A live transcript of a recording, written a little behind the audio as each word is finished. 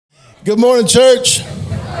Good morning, church.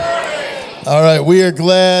 All right, we are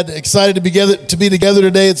excited to be together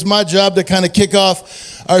today. It's my job to kind of kick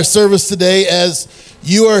off our service today as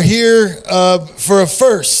you are here for a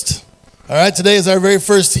first. All right, today is our very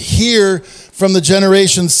first Hear from the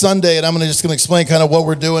Generation Sunday, and I'm just going to explain kind of what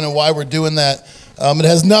we're doing and why we're doing that. It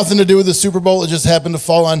has nothing to do with the Super Bowl. It just happened to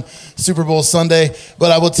fall on Super Bowl Sunday. But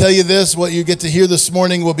I will tell you this, what you get to hear this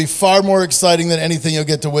morning will be far more exciting than anything you'll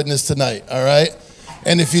get to witness tonight, all right?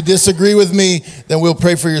 And if you disagree with me, then we'll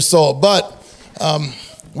pray for your soul. But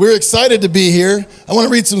we're excited to be here. I want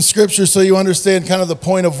to read some scripture so you understand kind of the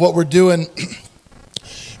point of what we're doing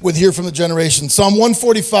with Hear from the Generation. Psalm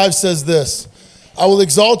 145 says this, I will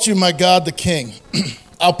exalt you, my God, the King.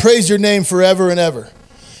 I'll praise your name forever and ever.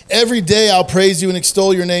 Every day I'll praise you and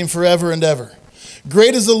extol your name forever and ever.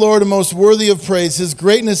 Great is the Lord and most worthy of praise. His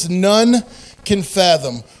greatness none can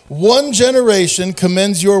fathom. One generation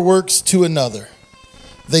commends your works to another.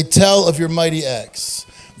 They tell of your mighty acts.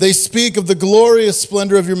 They speak of the glorious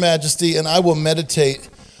splendor of your majesty, and I will meditate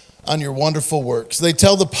on your wonderful works. They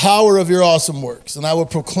tell the power of your awesome works, and I will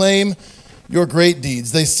proclaim your great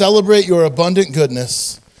deeds. They celebrate your abundant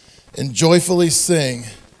goodness and joyfully sing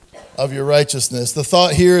of your righteousness. The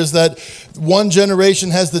thought here is that one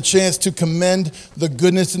generation has the chance to commend the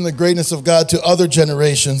goodness and the greatness of God to other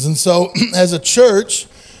generations. And so as a church,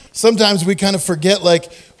 sometimes we kind of forget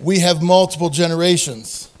like we have multiple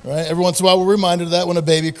generations, right? Every once in a while we're reminded of that when a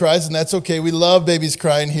baby cries, and that's okay. We love babies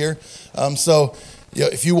crying here. So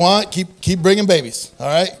if you want, keep bringing babies, all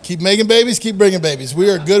right? Keep making babies, keep bringing babies. We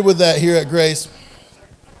are good with that here at Grace.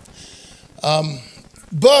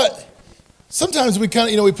 But sometimes we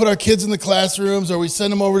kind of, we put our kids in the classrooms or we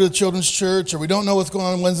send them over to the children's church or we don't know what's going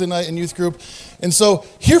on Wednesday night in youth group. And so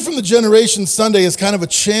Hear from the Generation Sunday is kind of a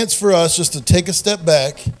chance for us just to take a step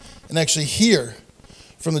back and actually hear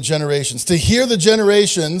from the generations. To hear the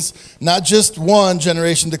generations, not just one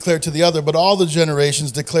generation declare to the other, but all the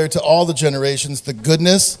generations declare to all the generations the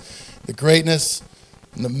goodness, the greatness,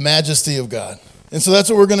 and the majesty of God. And so that's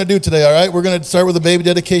what we're going to do today, all right? We're going to start with a baby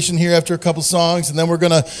dedication here after a couple songs, and then we're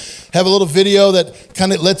going to have a little video that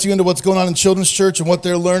kind of lets you into what's going on in children's church and what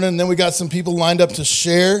they're learning. And then we got some people lined up to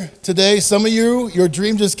share today. Some of you, your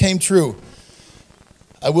dream just came true.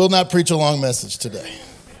 I will not preach a long message today.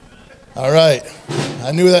 All right.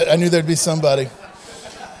 I knew there'd be somebody.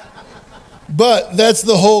 But that's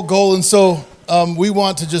the whole goal. And so we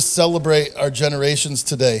want to just celebrate our generations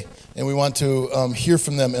today. And we want to hear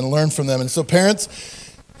from them and learn from them. And so parents,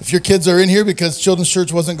 if your kids are in here because children's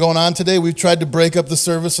church wasn't going on today, we've tried to break up the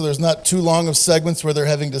service so there's not too long of segments where they're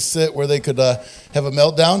having to sit, where they could have a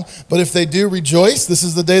meltdown. But if they do, rejoice. This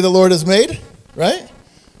is the day the Lord has made, right?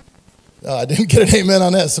 I didn't get an amen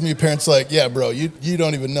on that. Some of you parents are like, yeah, bro, you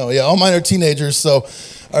don't even know. Yeah, all mine are teenagers, so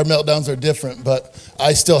our meltdowns are different, but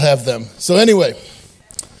I still have them. So anyway,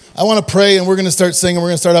 I want to pray, and we're going to start singing. We're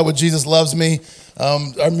going to start out with Jesus Loves Me.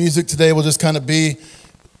 Our music today will just kind of be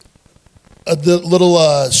the little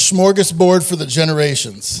smorgasbord for the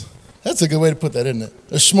generations. That's a good way to put that, isn't it?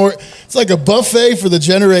 It's like a buffet for the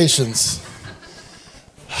generations.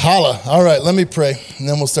 Holla. All right, let me pray, and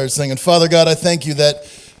then we'll start singing. Father God, I thank you that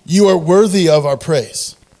you are worthy of our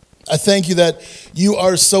praise. I thank you that you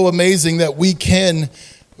are so amazing that we can,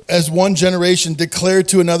 as one generation, declare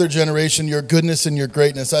to another generation your goodness and your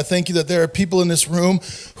greatness. I thank you that there are people in this room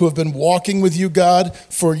who have been walking with you, God,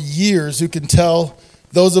 for years, who can tell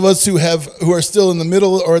those of us who are still in the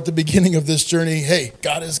middle or at the beginning of this journey, hey,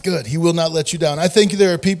 God is good. He will not let you down. I think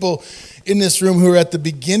there are people in this room who are at the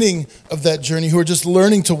beginning of that journey, who are just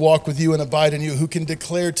learning to walk with you and abide in you, who can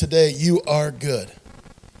declare today, you are good.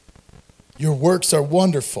 Your works are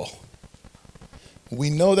wonderful. We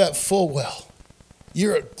know that full well.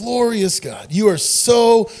 You're a glorious God. You are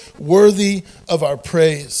so worthy of our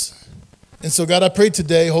praise. And so, God, I pray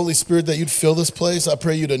today, Holy Spirit, that you'd fill this place. I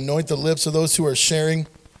pray you'd anoint the lips of those who are sharing.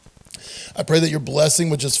 I pray that your blessing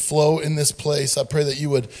would just flow in this place. I pray that you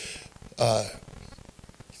would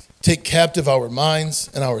take captive our minds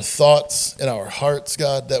and our thoughts and our hearts,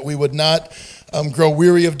 God, that we would not grow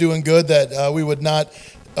weary of doing good, that we would not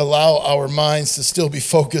allow our minds to still be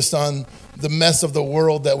focused on the mess of the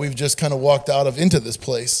world that we've just kind of walked out of into this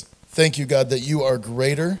place. Thank you, God, that you are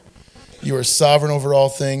greater, you are sovereign over all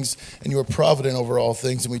things, and you are provident over all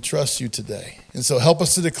things, and we trust you today. And so help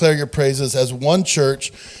us to declare your praises as one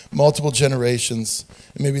church, multiple generations,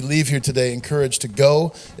 and may we leave here today encouraged to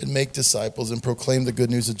go and make disciples and proclaim the good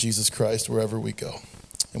news of Jesus Christ wherever we go.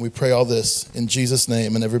 And we pray all this in Jesus'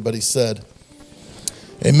 name, and everybody said,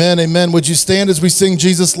 amen, amen. Would you stand as we sing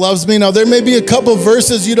Jesus Loves Me? Now, there may be a couple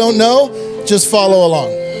verses you don't know. Just follow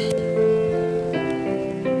along.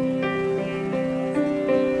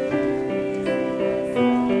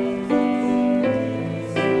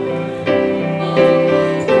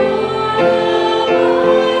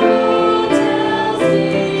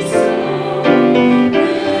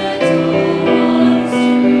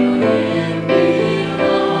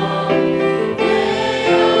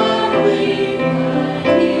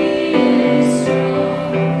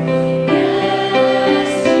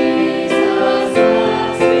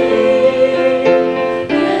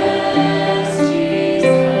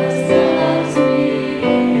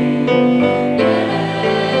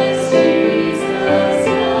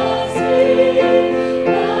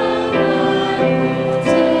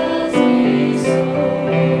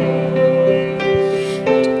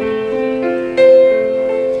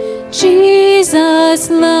 Jesus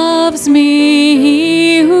loves me,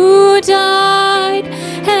 he who died,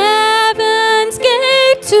 heaven's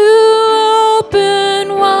gate to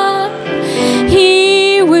open wide.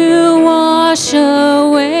 He will wash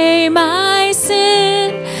away my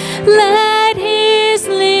sin. Let his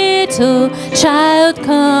little child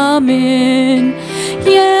come in.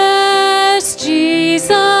 Yes,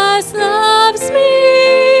 Jesus loves me.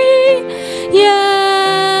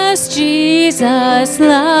 Yes, Jesus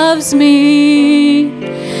loves me.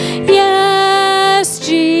 Yes,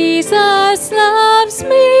 Jesus loves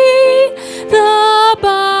me. The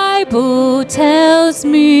Bible tells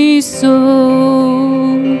me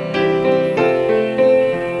so.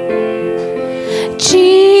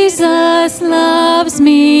 Jesus loves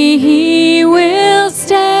me, he will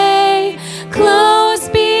stay close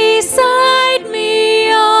beside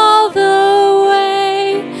me all the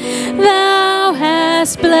way. Thou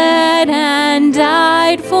hast bled and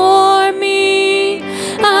died for me.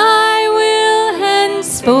 I will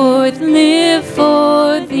henceforth live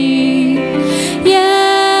for thee.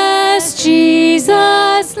 Yes,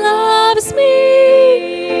 Jesus loves me.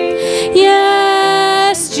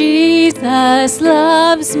 Yes, Jesus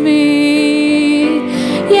loves me.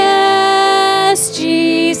 Yes,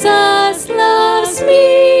 Jesus loves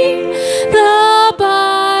me. The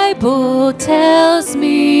Bible tells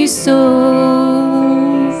me so.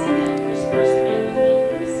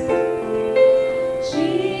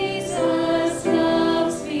 Jesus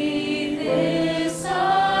loves me, this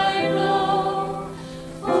I know,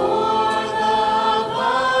 for the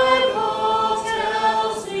Bible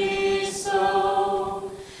tells me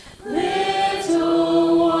so.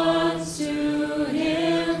 Little ones to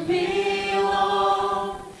him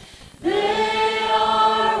belong. They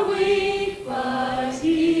are weak, but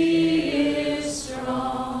he is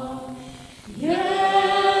strong.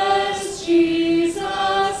 Yes,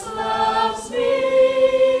 Jesus loves me.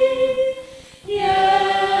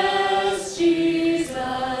 Yes,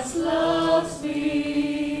 Jesus loves me.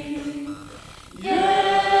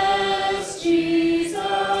 Yes,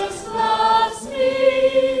 Jesus loves me.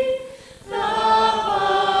 The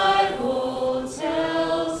Bible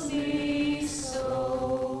tells me so.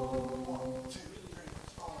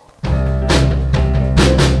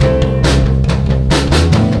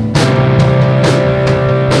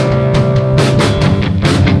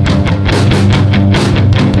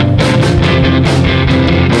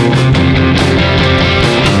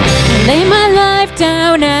 Lay my life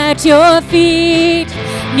down at your feet.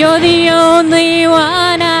 You're the only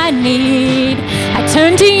one I need. I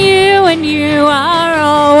turn to you and you are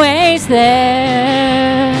always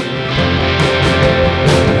there.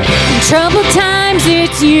 In troubled times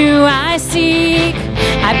it's you I seek.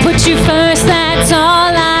 I put you first, that's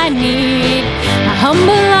all I need. I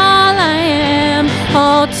humble all I am,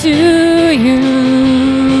 all to you.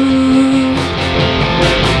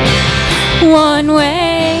 One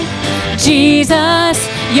way, Jesus,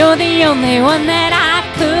 you're the only one that I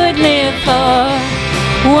could live for.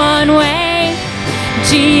 One way,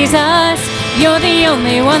 Jesus, you're the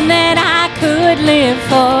only one that I could live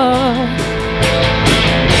for.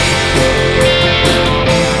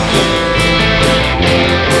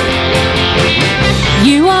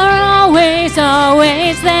 You are always,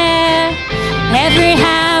 always there, every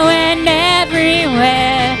how and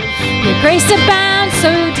everywhere. Your grace abounds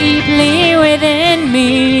so deeply within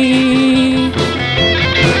me.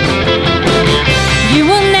 You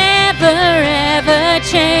will never ever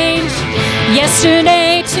change.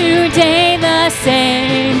 Yesterday, today the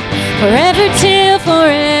same. Forever till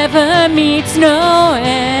forever meets no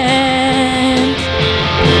end.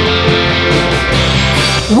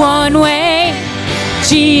 One way,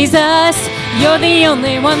 Jesus, you're the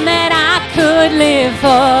only one that I could live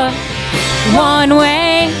for. One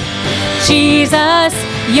way, Jesus,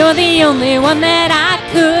 you're the only one that I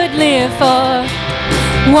could live for.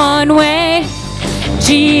 One way,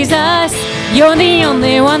 Jesus, you're the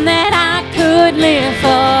only one that I could live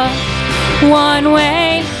for. One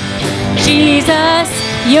way, Jesus,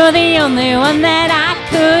 you're the only one that I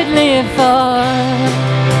could live for.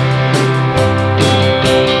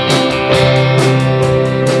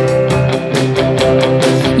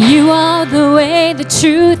 You are the way, the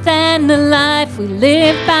truth, and the life. We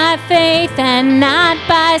live by faith and not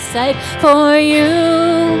by sight. For you,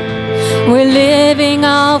 we're living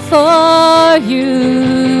all for you.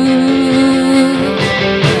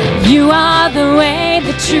 You are the way,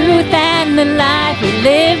 the truth, and the life. We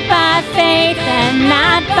live by faith and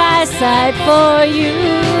not by sight. For you,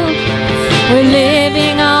 we're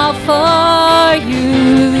living all for you.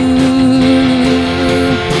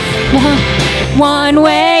 One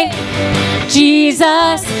way, Jesus.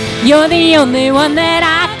 Jesus, you're the only one that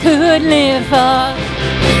I could live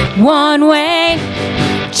for. One way,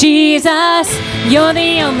 Jesus, you're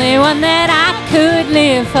the only one that I could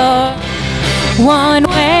live for. One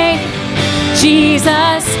way,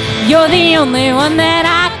 Jesus, you're the only one that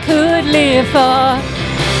I could live for.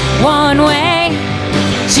 One way,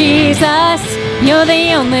 Jesus, you're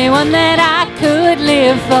the only one that I could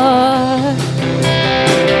live for.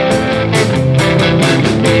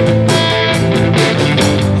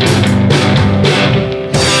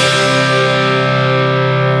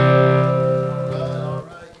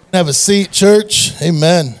 Have a seat, church.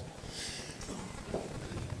 Amen.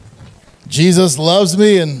 Jesus loves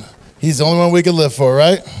me, and he's the only one we can live for,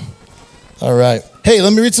 right? All right. Hey,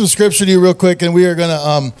 let me read some scripture to you real quick, and we are going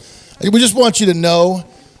to, we just want you to know,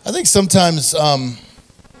 I think sometimes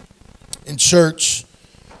in church,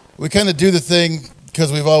 we kind of do the thing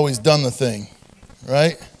because we've always done the thing,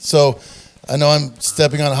 right? So I know I'm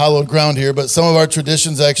stepping on hallowed ground here, but some of our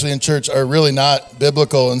traditions actually in church are really not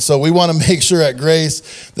biblical. And so we want to make sure at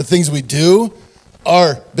Grace the things we do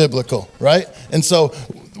are biblical, right? And so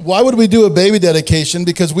why would we do a baby dedication?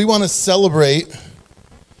 Because we want to celebrate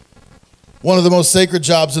one of the most sacred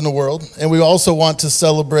jobs in the world. And we also want to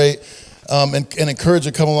celebrate and encourage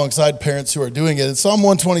and come alongside parents who are doing it. And Psalm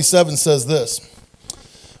 127 says this: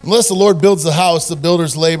 unless the Lord builds the house, the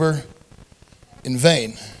builders labor in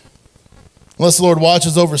vain. Unless the Lord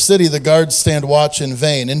watches over city, the guards stand watch in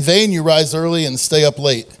vain. In vain you rise early and stay up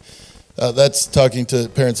late. That's talking to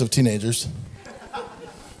parents of teenagers.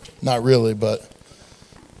 Not really, but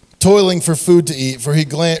toiling for food to eat, for he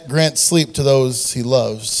grants sleep to those he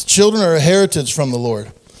loves. Children are a heritage from the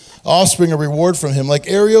Lord, offspring a reward from him. Like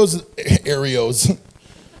Oreos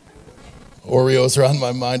are on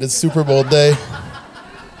my mind. It's Super Bowl day.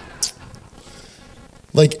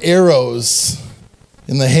 Like arrows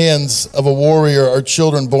in the hands of a warrior are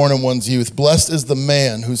children born in one's youth. Blessed is the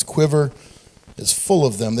man whose quiver is full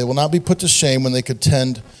of them. They will not be put to shame when they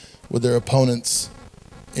contend with their opponents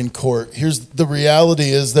in court. Here's the reality: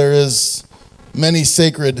 is there is many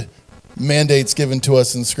sacred mandates given to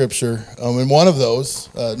us in Scripture. And one of those,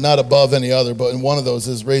 not above any other, but in one of those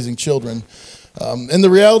is raising children. And the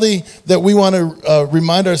reality that we want to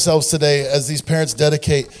remind ourselves today as these parents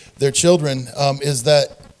dedicate their children is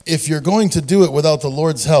that if you're going to do it without the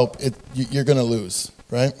Lord's help, you're going to lose,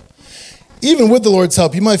 right? Even with the Lord's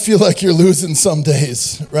help, you might feel like you're losing some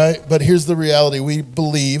days, right? But here's the reality. We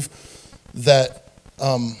believe that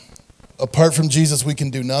apart from Jesus, we can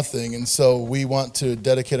do nothing. And so we want to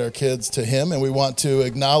dedicate our kids to him, and we want to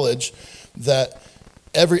acknowledge that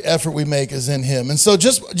every effort we make is in him. And so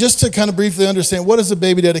just to kind of briefly understand, what is a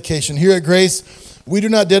baby dedication? Here at Grace, we do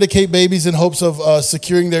not dedicate babies in hopes of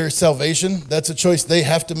securing their salvation. That's a choice they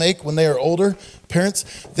have to make when they are older. Parents,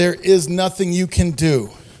 there is nothing you can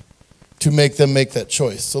do to make them make that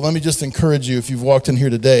choice. So let me just encourage you, if you've walked in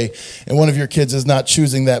here today and one of your kids is not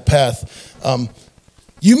choosing that path,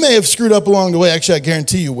 you may have screwed up along the way. Actually, I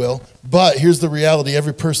guarantee you will. But here's the reality.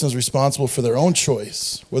 Every person is responsible for their own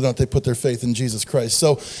choice, whether or not they put their faith in Jesus Christ.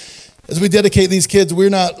 So as we dedicate these kids, we're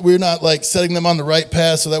not like setting them on the right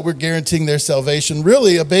path so that we're guaranteeing their salvation.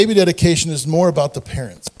 Really, a baby dedication is more about the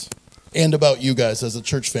parents and about you guys as a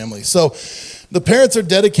church family. So the parents are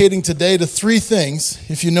dedicating today to three things.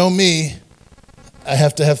 If you know me, I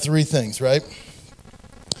have to have three things, right?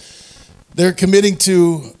 They're committing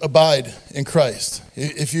to abide in Christ.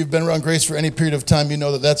 If you've been around Grace for any period of time, you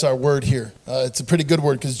know that that's our word here. It's a pretty good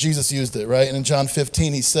word because Jesus used it, right? And in John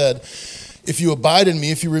 15, he said, if you abide in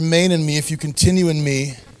me, if you remain in me, if you continue in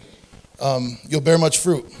me, you'll bear much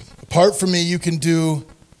fruit. Apart from me, you can do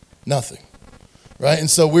nothing, right? And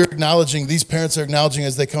so we're acknowledging, these parents are acknowledging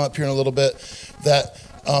as they come up here in a little bit, that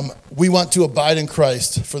we want to abide in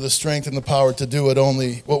Christ for the strength and the power to do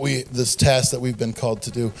this task that we've been called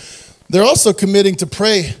to do. They're also committing to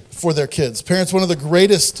pray for their kids. Parents, one of the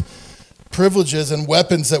greatest privileges and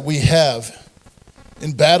weapons that we have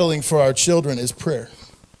in battling for our children is prayer.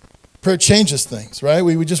 Prayer changes things, right?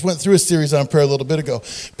 We just went through a series on prayer a little bit ago.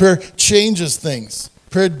 Prayer changes things.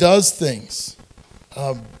 Prayer does things.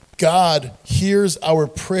 God hears our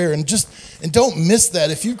prayer. And don't miss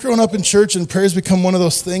that. If you've grown up in church and prayer's become one of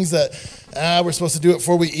those things that we're supposed to do it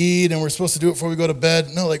before we eat and we're supposed to do it before we go to bed.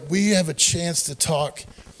 No, like we have a chance to talk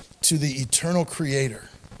to the eternal creator,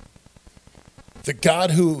 the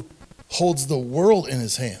God who holds the world in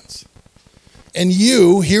his hands. And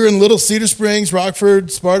you, here in Little Cedar Springs,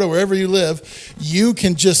 Rockford, Sparta, wherever you live, you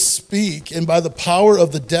can just speak. And by the power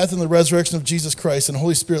of the death and the resurrection of Jesus Christ and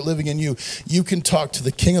Holy Spirit living in you, you can talk to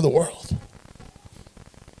the King of the world.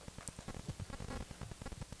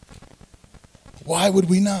 Why would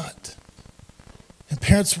we not?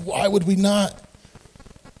 parents, why would we not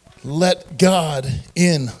let God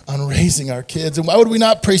in on raising our kids? And why would we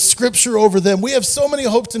not pray scripture over them? We have so many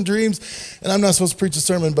hopes and dreams, and I'm not supposed to preach a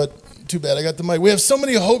sermon, but too bad I got the mic. We have so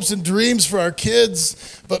many hopes and dreams for our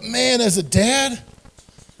kids, but man, as a dad,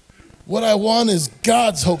 what I want is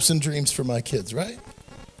God's hopes and dreams for my kids, right?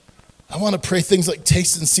 I want to pray things like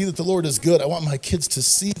taste and see that the Lord is good. I want my kids to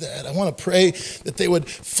see that. I want to pray that they would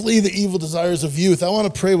flee the evil desires of youth. I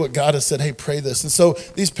want to pray what God has said, hey, pray this. And so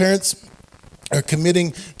these parents are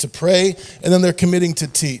committing to pray, and then they're committing to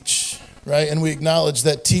teach, right? And we acknowledge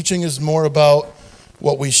that teaching is more about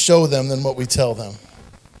what we show them than what we tell them.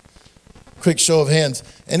 Quick show of hands.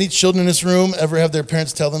 Any children in this room ever have their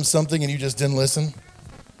parents tell them something and you just didn't listen?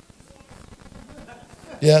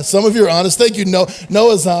 Yeah, some of you are honest. Thank you.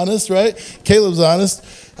 Noah's honest, right? Caleb's honest.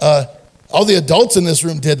 All the adults in this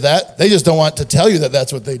room did that. They just don't want to tell you that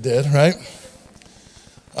that's what they did, right?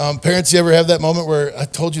 Parents, you ever have that moment where I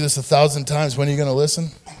told you this 1,000 times, when are you going to listen,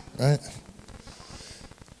 right?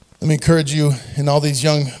 Let me encourage you and all these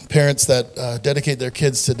young parents that dedicate their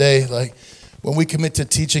kids today, like when we commit to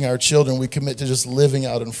teaching our children, we commit to just living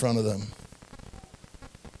out in front of them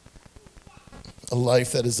a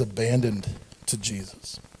life that is abandoned to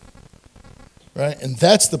Jesus, right? And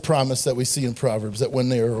that's the promise that we see in Proverbs, that when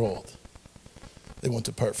they are old, they won't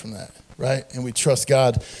depart from that, right? And we trust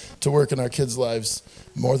God to work in our kids' lives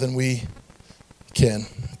more than we can.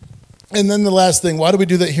 And then the last thing, why do we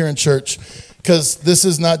do that here in church? Because this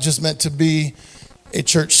is not just meant to be a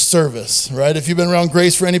church service, right? If you've been around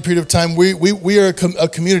Grace for any period of time, we are a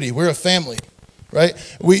community. We're a family, right?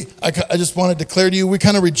 I just want to declare to you, we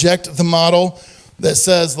kind of reject the model that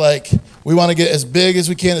says, like, we want to get as big as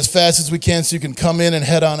we can, as fast as we can, so you can come in and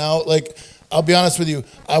head on out. Like, I'll be honest with you,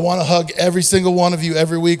 I want to hug every single one of you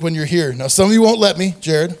every week when you're here. Now, some of you won't let me,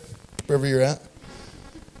 Jared, wherever you're at.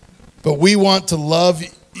 But we want to love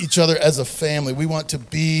each other as a family. We want to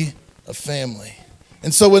be a family.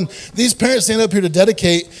 And so when these parents stand up here to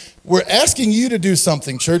dedicate, we're asking you to do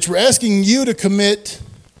something, church. We're asking you to commit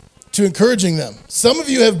to encouraging them. Some of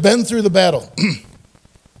you have been through the battle.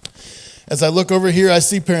 As I look over here, I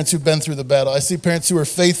see parents who've been through the battle. I see parents who are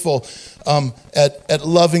faithful at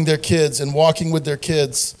loving their kids and walking with their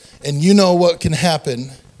kids. And you know what can happen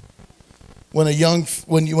when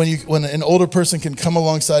an older person can come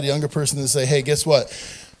alongside a younger person and say, hey, guess what?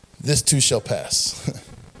 This too shall pass.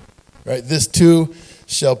 Right? This too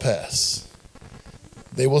shall pass.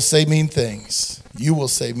 They will say mean things. You will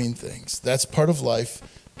say mean things. That's part of life.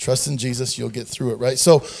 Trust in Jesus, you'll get through it, right?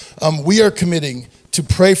 So we are committing to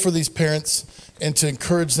pray for these parents and to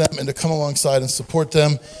encourage them and to come alongside and support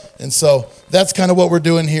them. And so that's kind of what we're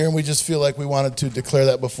doing here, and we just feel like we wanted to declare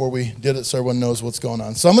that before we did it so everyone knows what's going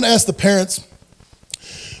on. So I'm going to ask the parents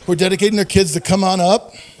who are dedicating their kids to come on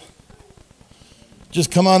up. Just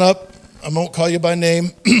come on up. I won't call you by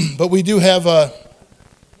name, but we do have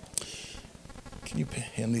can you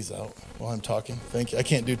hand these out while I'm talking? Thank you. I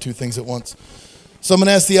can't do two things at once. So I'm going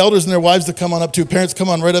to ask the elders and their wives to come on up too. Parents, come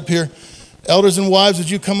on right up here. Elders and wives, would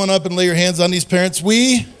you come on up and lay your hands on these parents?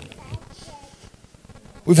 We've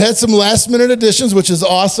had some last minute additions, which is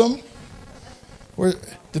awesome.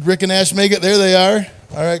 Did Rick and Ash make it? There they are.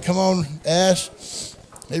 All right, come on, Ash.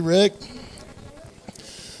 Hey, Rick.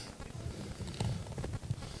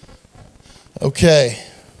 Okay.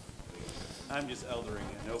 I'm just eldering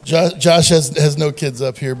it. No Josh has no kids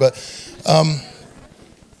up here, but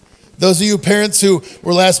those of you parents who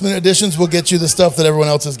were last minute additions, we'll get you the stuff that everyone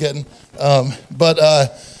else is getting. But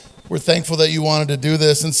we're thankful that you wanted to do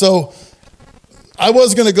this. And so I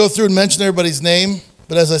was going to go through and mention everybody's name,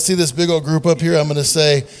 but as I see this big old group up here, I'm going to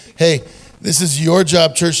say, hey, this is your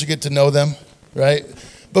job, church, to get to know them, right?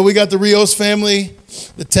 But we got the Rios family,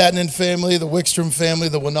 the Tatnan family, the Wickstrom family,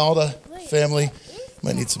 the Winalda family.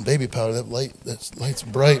 Might need some baby powder. That light's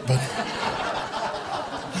bright, but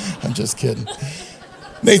I'm just kidding.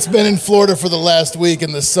 Nate's been in Florida for the last week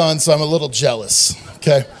in the sun, so I'm a little jealous,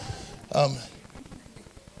 okay?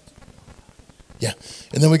 Yeah,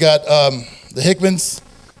 and then we got the Hickmans,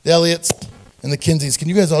 the Elliots, and the Kinseys. Can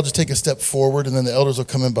you guys all just take a step forward, and then the elders will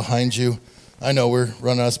come in behind you? I know we're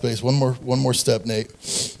running out of space. One more step,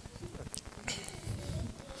 Nate.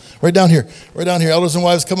 Right down here. Elders and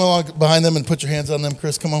wives, come along behind them and put your hands on them.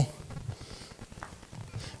 Chris, come on.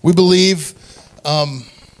 We believe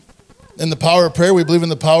in the power of prayer. We believe in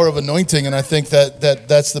the power of anointing, and I think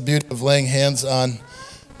that's the beauty of laying hands on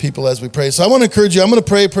people as we pray. So I want to encourage you. I'm going to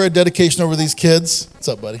pray a prayer of dedication over these kids. What's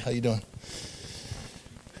up, buddy? How you doing?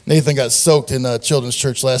 Nathan got soaked in children's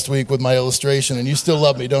church last week with my illustration, and you still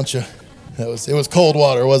love me, don't you? It was cold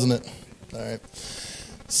water, wasn't it? All right.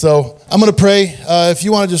 So I'm going to pray. If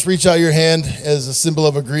you want to just reach out your hand as a symbol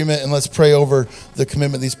of agreement, and let's pray over the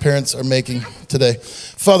commitment these parents are making today.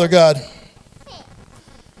 Father God,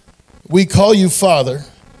 we call you Father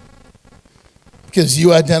because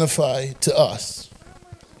you identify to us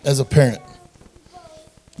as a parent.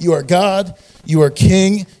 You are God, you are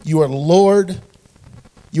King, you are Lord,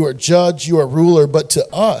 you are Judge, you are Ruler, but to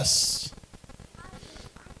us,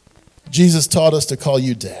 Jesus taught us to call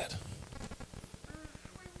you Dad.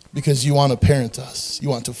 Because you want to parent us, you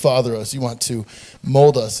want to father us, you want to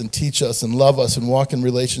mold us and teach us and love us and walk in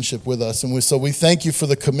relationship with us. And so we thank you for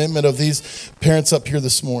the commitment of these parents up here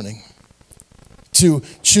this morning to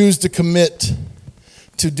choose to commit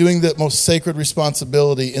to doing the most sacred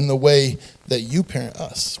responsibility in the way that you parent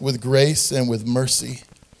us, with grace and with mercy,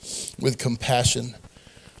 with compassion,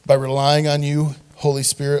 by relying on you, Holy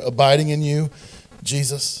Spirit, abiding in you,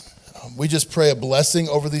 Jesus. We just pray a blessing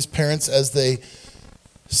over these parents as they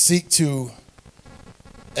seek to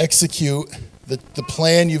execute the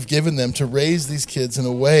plan you've given them to raise these kids in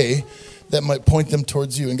a way that might point them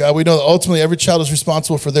towards you. And God, we know that ultimately every child is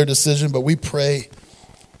responsible for their decision, but we pray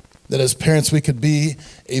that as parents we could be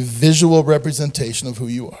a visual representation of who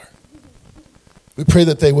you are. We pray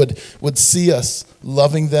that they would see us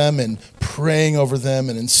loving them and praying over them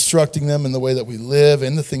and instructing them in the way that we live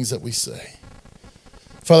and the things that we say.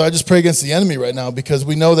 Father, I just pray against the enemy right now because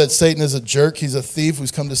we know that Satan is a jerk. He's a thief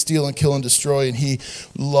who's come to steal and kill and destroy, and he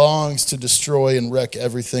longs to destroy and wreck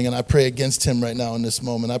everything. And I pray against him right now in this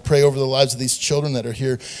moment. I pray over the lives of these children that are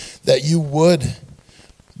here that you would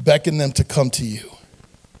beckon them to come to you,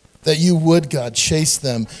 that you would, God, chase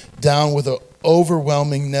them down with an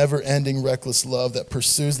overwhelming, never-ending, reckless love that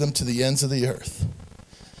pursues them to the ends of the earth.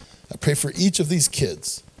 I pray for each of these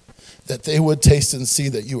kids that they would taste and see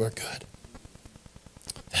that you are good,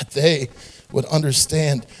 that they would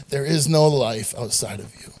understand there is no life outside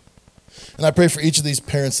of you. And I pray for each of these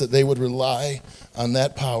parents that they would rely on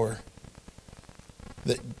that power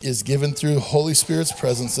that is given through the Holy Spirit's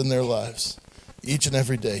presence in their lives each and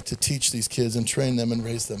every day to teach these kids and train them and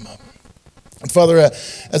raise them up. And Father,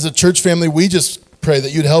 as a church family, we just pray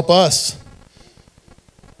that you'd help us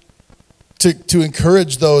to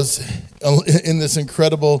encourage those in this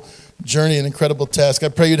incredible journey, an incredible task. I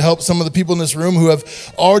pray you'd help some of the people in this room who have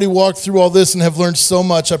already walked through all this and have learned so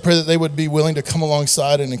much. I pray that they would be willing to come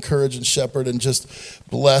alongside and encourage and shepherd and just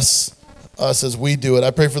bless us as we do it. I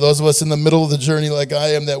pray for those of us in the middle of the journey like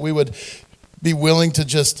I am, that we would be willing to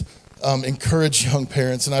just encourage young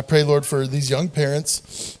parents. And I pray, Lord, for these young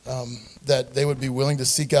parents that they would be willing to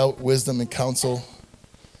seek out wisdom and counsel.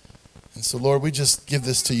 And so, Lord, we just give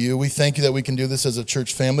this to you. We thank you that we can do this as a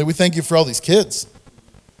church family. We thank you for all these kids.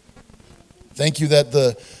 Thank you that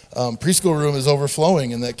the preschool room is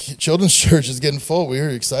overflowing and that children's church is getting full. We're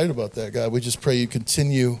excited about that, God. We just pray you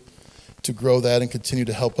continue to grow that and continue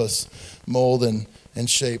to help us mold and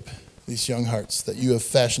shape these young hearts that you have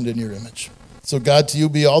fashioned in your image. So, God, to you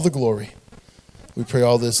be all the glory. We pray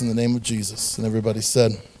all this in the name of Jesus. And everybody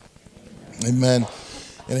said, amen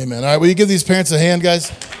and amen. All right, will you give these parents a hand,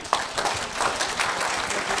 guys?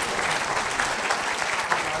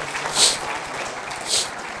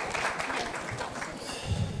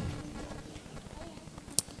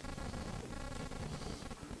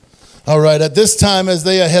 All right, at this time, as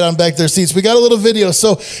they head on back to their seats, we got a little video.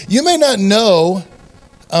 So you may not know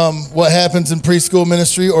what happens in preschool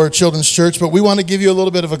ministry or children's church, but we want to give you a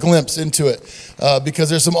little bit of a glimpse into it because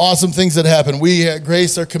there's some awesome things that happen. We at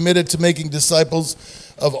Grace are committed to making disciples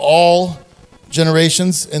of all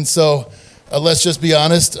generations, and so let's just be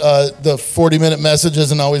honest, the 40-minute message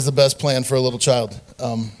isn't always the best plan for a little child.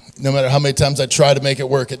 No matter how many times I try to make it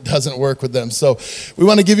work, it doesn't work with them. So we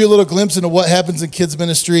want to give you a little glimpse into what happens in kids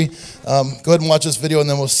ministry. Go ahead and watch this video, and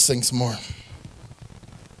then we'll sing some more.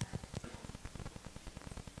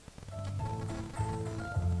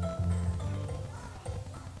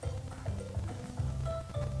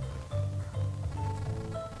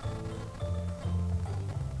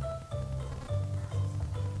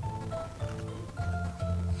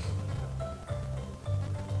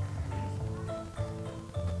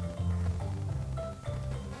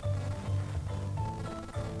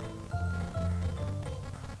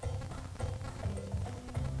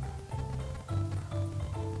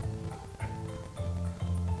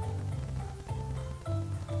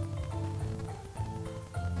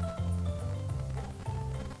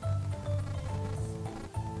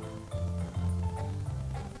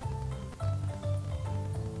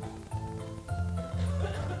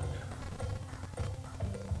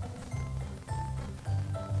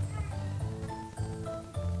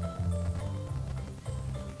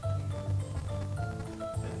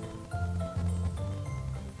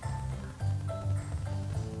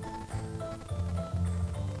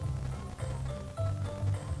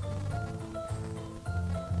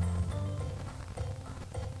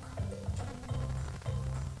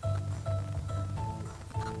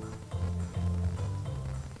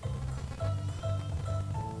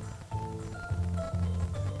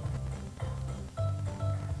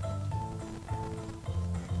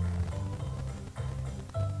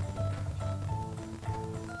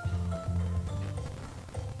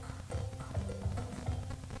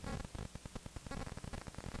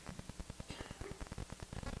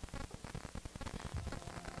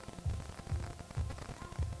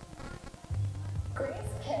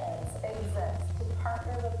 exists to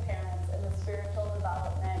partner with parents in the spiritual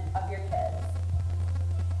development of your kids.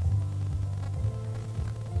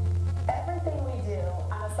 Everything we do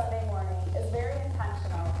on a Sunday morning is very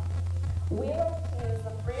intentional. We like to use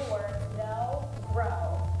the three words know,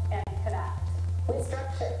 grow, and connect. We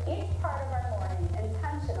structure each part of our morning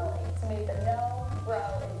intentionally to meet the know, grow,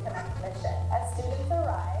 and connect mission. As students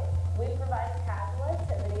arrive, we provide a casual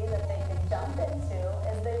activity that they can jump into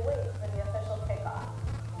as they wait for the official kickoff.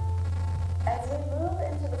 As we move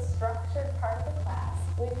into the structured part of the class,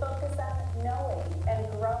 we focus on knowing and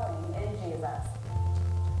growing in Jesus.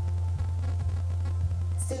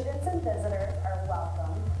 Students and visitors are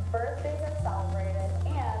welcome, birthdays are celebrated,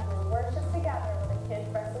 and we worship together with a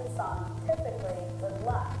kid-friendly song, typically with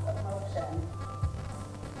lots of motion.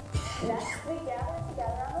 Next, we gather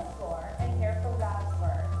together on the floor and hear from God's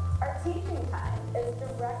Word. Our teaching time is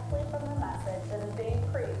directly from the message that is being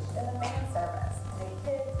preached in the main service, a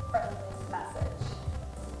kid-friendly message.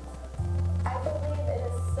 I believe it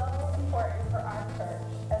is so important for our church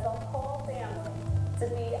as a whole family to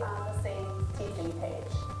be on the same teaching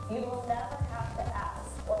page. You will never have to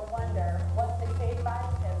ask or wonder what the K-5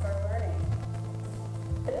 kids are learning.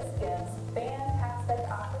 This gives fantastic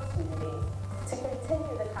opportunity to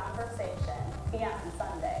continue the conversation beyond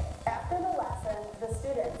Sunday. After the lesson, the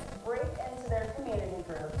students break into their community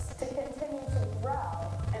groups to continue to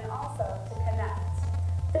grow and also to connect.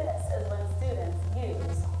 This is when students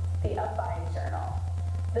use the Abide Journal.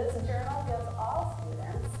 This journal gives all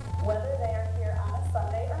students, whether they are here on a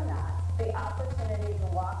Sunday or not, the opportunity to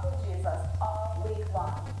walk with Jesus all week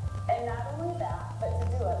long. And not only that, but to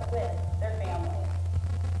do it with their family.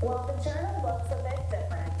 While the journal looks a bit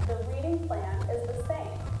different, the reading plan is the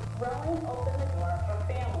same. Rowing opened the door for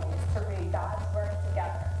families to read God's Word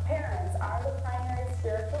together. Parents are the primary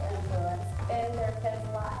spiritual influence in their kids'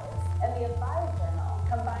 lives, and the Abide Journal,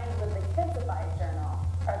 combined with the Kids Abide Journal,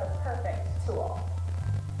 are the perfect tool.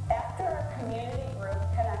 After our community group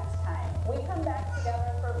connect time, we come back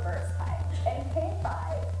together for verse time. In K-5,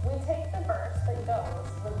 we take the verse that goes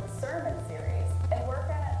with the sermon series and work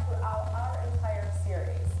on it throughout our entire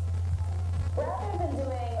series. Rather than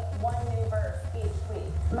doing one new verse each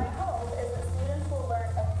week, my hope is that students will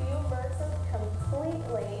learn a few verses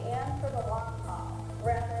completely and for the long haul,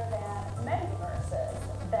 rather than many verses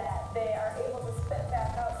that they are able to spit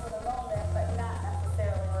back out for the moment but not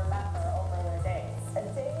necessarily remember over their days. A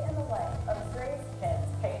day in the life of Grace Kids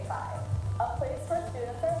K-5, a place where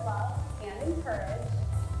students are loved and encouraged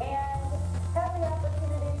and have the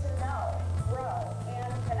opportunity to know, grow,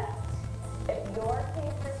 and connect. If your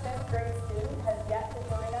K-5 grade student has yet to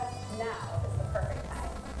join us, now is the perfect time.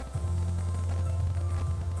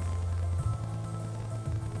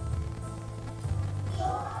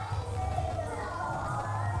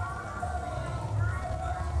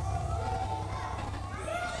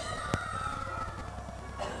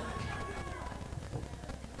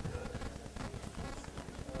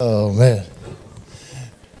 Oh, man.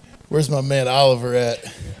 Where's my man Oliver at?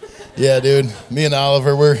 Yeah, dude. Me and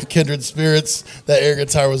Oliver, we're kindred spirits. That air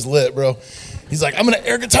guitar was lit, bro. He's like, I'm going to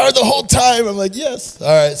air guitar the whole time. I'm like, yes. All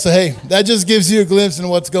right. So, hey, that just gives you a glimpse into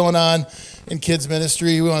what's going on in kids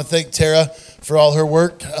ministry. We want to thank Tara for all her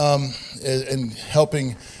work and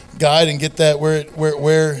helping guide and get that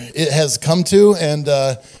where it has come to. And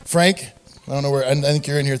Frank, I don't know where, I think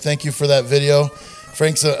you're in here. Thank you for that video.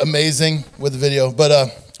 Frank's amazing with the video. But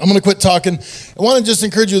I'm going to quit talking. I want to just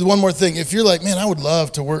encourage you with one more thing. If you're like, man, I would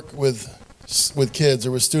love to work with kids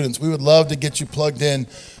or with students, we would love to get you plugged in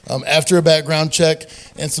after a background check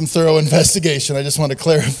and some thorough investigation. I just want to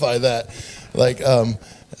clarify that. Like,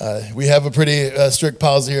 we have a pretty strict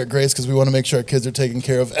policy here at Grace because we want to make sure our kids are taken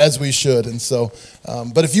care of as we should. And so,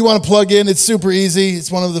 but if you want to plug in, it's super easy. It's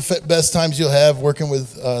one of the best times you'll have working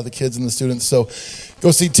with the kids and the students. So go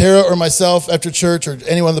see Tara or myself after church or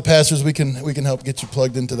any one of the pastors. We can help get you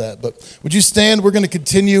plugged into that. But would you stand? We're going to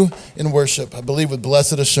continue in worship, I believe, with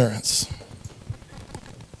blessed assurance.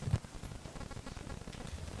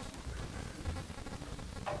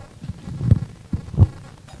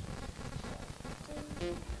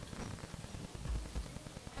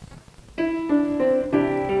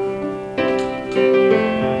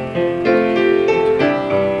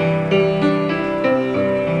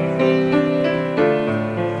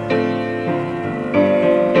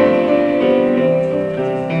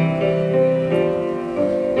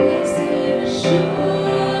 Blessed assurance.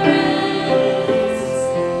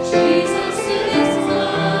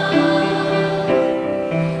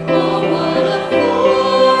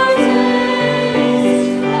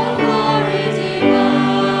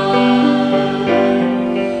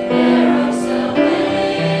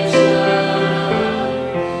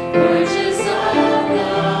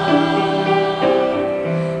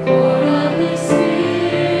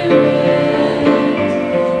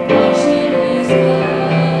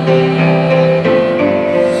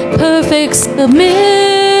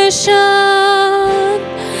 submission,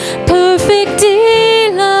 perfect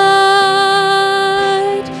delight,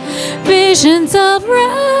 visions of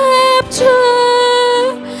rapture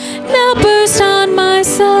now burst on my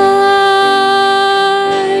sight.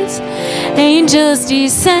 Angels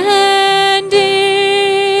descending,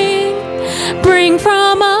 bring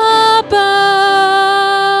from above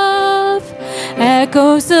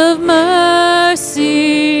echoes of mercy,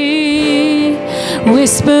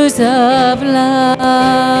 whispers of love.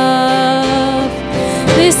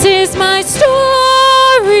 This is my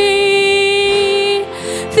story,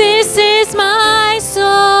 this is my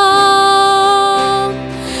song,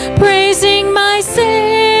 praising my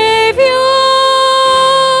Savior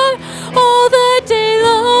all the day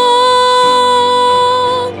long.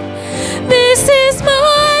 This is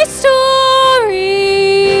my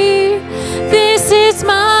story, this is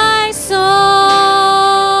my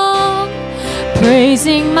song,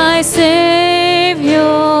 praising my Savior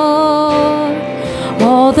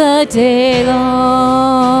all the day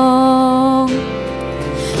long.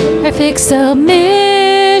 Perfect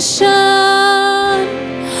submission,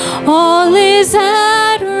 all is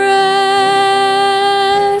at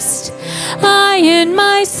rest. I in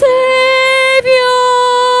my Savior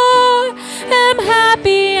am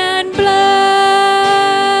happy and blessed,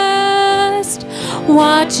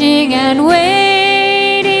 watching and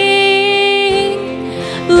waiting,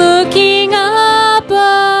 looking above,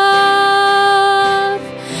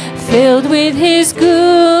 filled with His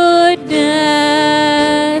goodness,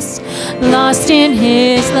 lost in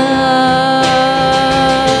His love.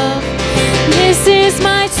 This is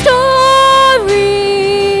my story,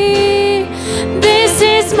 this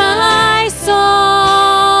is my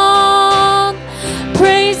song,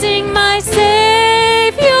 praising my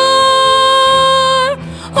Savior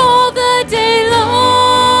all the day long.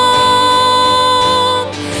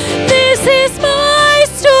 This is my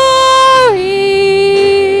story,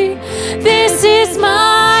 this is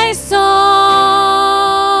my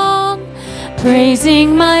song,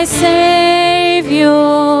 praising my Savior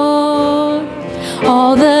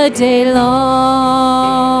all the day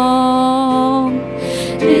long.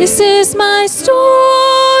 This is my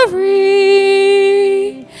story,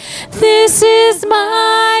 this is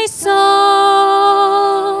my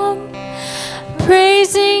song,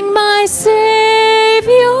 praising my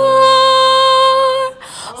Savior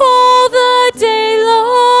all the day long.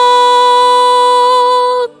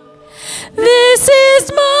 This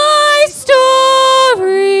is my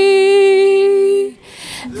story,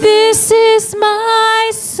 this is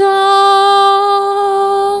my song,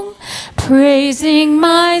 praising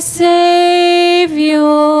my Savior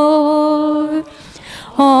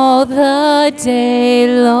all the day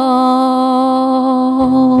long.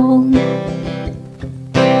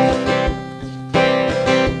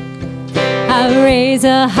 I raise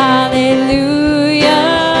a hallelujah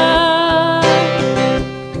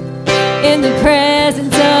in the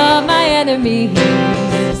presence of my enemies.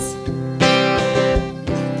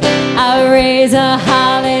 I raise a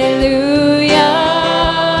hallelujah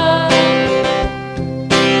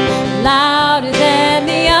louder than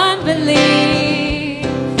the unbelief.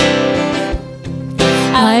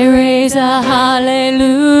 I raise a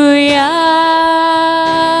hallelujah.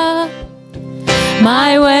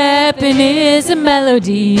 My weapon is a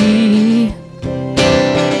melody.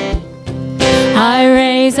 I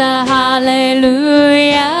raise a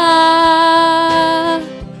hallelujah.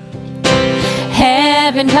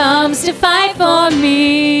 Heaven comes to fight for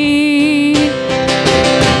me.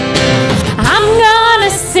 I'm gonna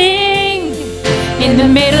sing in the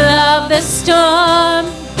middle of the storm,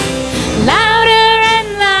 louder and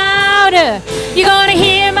louder. You're gonna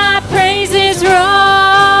hear my praises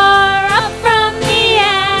roar up from the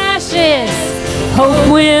ashes. Hope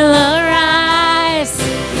will arise.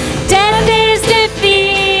 Death is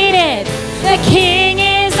defeated. The King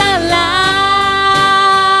is alive.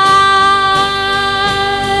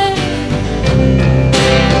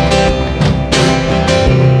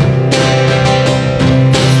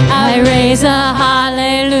 I raise a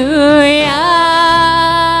hallelujah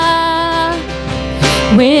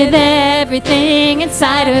with everything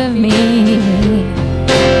inside of me.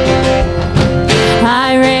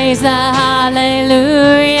 I raise a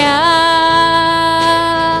hallelujah.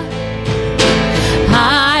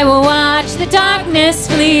 I will watch the darkness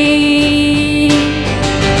flee.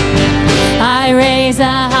 I raise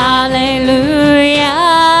a hallelujah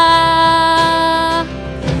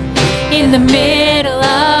in the middle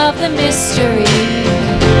of the mystery.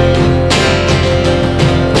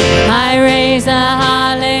 I raise a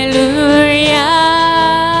hallelujah.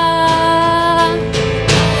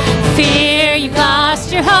 Fear, you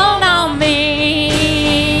lost your hold on me.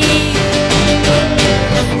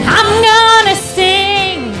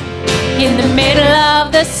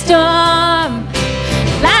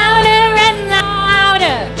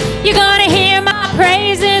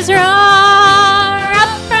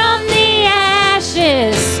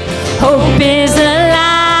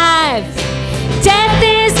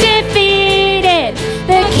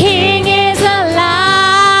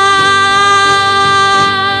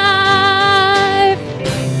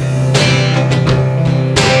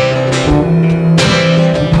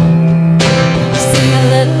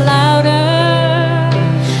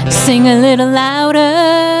 Sing a little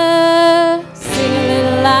louder. Sing a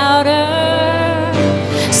little louder.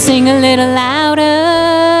 Sing a little louder.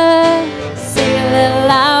 Sing a little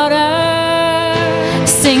louder.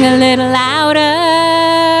 Sing a little louder.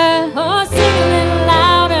 Oh, sing a little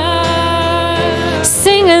louder.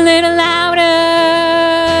 Sing a little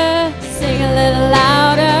louder. Sing a little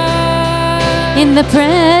louder. In the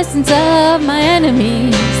presence of my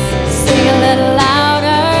enemies. Sing a little louder.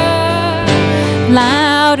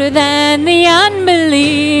 Louder than the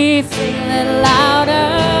unbelief. Sing a little louder.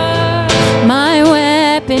 My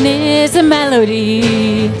weapon is a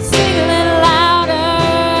melody. Sing a little louder.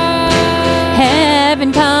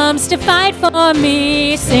 Heaven comes to fight for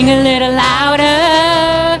me. Sing a little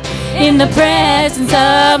louder. In the presence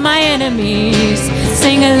of my enemies.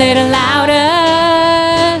 Sing a little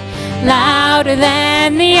louder. Louder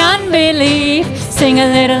than the unbelief. Sing a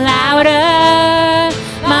little louder.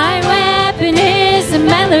 My weapon is a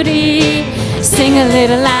melody. Sing a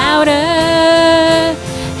little louder.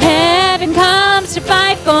 Heaven comes to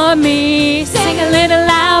fight for me. Sing a little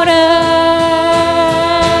louder.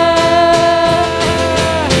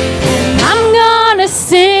 And I'm gonna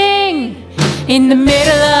sing in the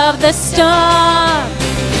middle of the storm.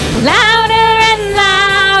 Louder and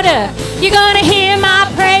louder. You're gonna hear my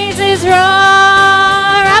praises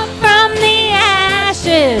roar up from the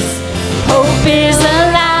ashes. Hope is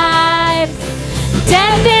alive.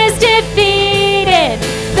 Death is defeated.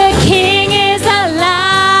 The King is alive.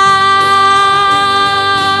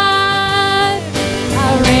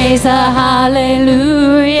 I'll raise a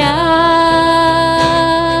hallelujah.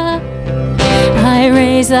 I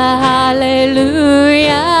raise a hallelujah.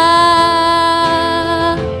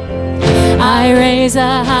 I raise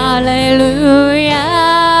a hallelujah.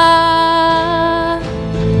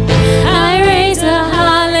 I raise a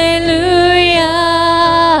hallelujah.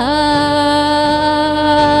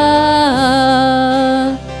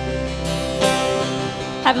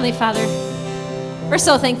 Heavenly Father, we're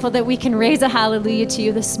so thankful that we can raise a hallelujah to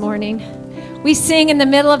you this morning. We sing in the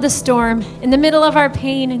middle of the storm, in the middle of our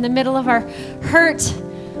pain, in the middle of our hurt.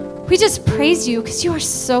 We just praise you because you are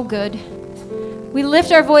so good. We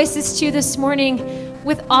lift our voices to you this morning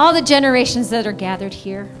with all the generations that are gathered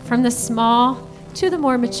here, from the small to the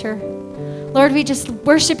more mature. Lord, we just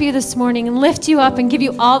worship you this morning and lift you up and give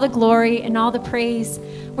you all the glory and all the praise.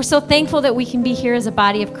 We're so thankful that we can be here as a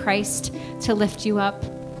body of Christ to lift you up.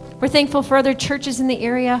 We're thankful for other churches in the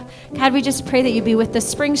area. God, we just pray that you be with the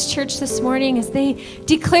Springs Church this morning as they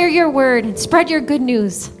declare your word and spread your good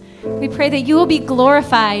news. We pray that you will be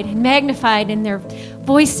glorified and magnified in their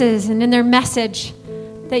voices and in their message,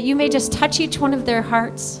 that you may just touch each one of their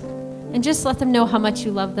hearts and just let them know how much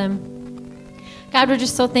you love them. God, we're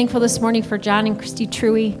just so thankful this morning for John and Christy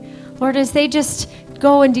Truey. Lord, as they just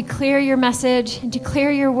go and declare your message and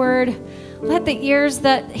declare your word, let the ears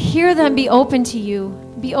that hear them be open to you,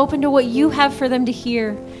 be open to what you have for them to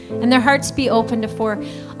hear, and their hearts be open to for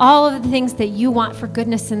all of the things that you want for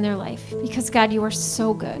goodness in their life, because God, you are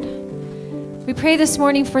so good. We pray this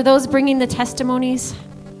morning for those bringing the testimonies.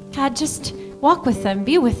 God, just walk with them,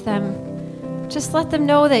 be with them. Just let them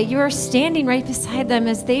know that you're standing right beside them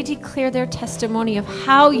as they declare their testimony of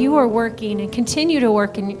how you are working and continue to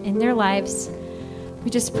work in their lives.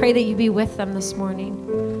 We just pray that you be with them this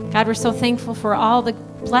morning. God, we're so thankful for all the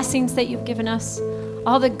blessings that you've given us,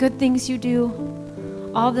 all the good things you do,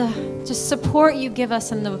 all the just support you give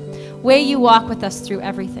us and the way you walk with us through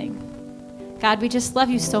everything. God, we just love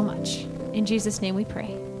you so much. In Jesus' name we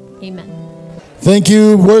pray. Amen. Thank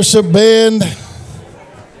you, worship band.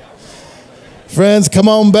 Friends, come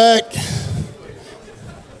on back.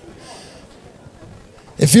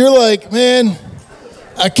 If you're like, man,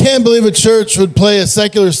 I can't believe a church would play a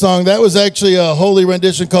secular song. That was actually a holy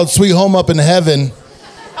rendition called Sweet Home Up in Heaven.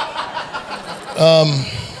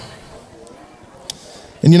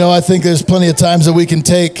 And you know, I think there's plenty of times that we can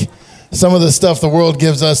take some of the stuff the world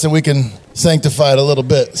gives us and we can sanctify it a little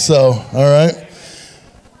bit. So, all right.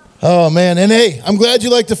 Oh, man. And hey, I'm glad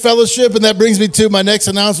you like the fellowship. And that brings me to my next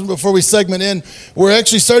announcement before we segment in. We're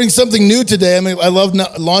actually starting something new today. I mean, I love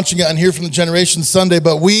launching it on Here from the Generation Sunday,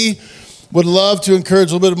 but we would love to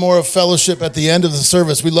encourage a little bit more of fellowship at the end of the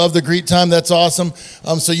service. We love the greet time. That's awesome.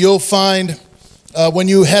 So you'll find when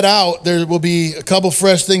you head out, there will be a couple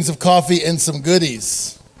fresh things of coffee and some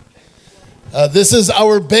goodies. This is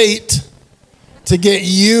our bait to get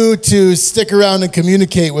you to stick around and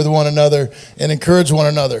communicate with one another and encourage one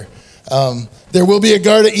another. There will be a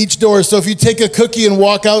guard at each door, so if you take a cookie and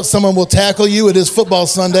walk out, someone will tackle you. It is football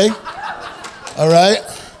Sunday. All right?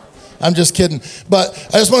 I'm just kidding. But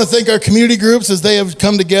I just want to thank our community groups as they have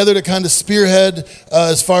come together to kind of spearhead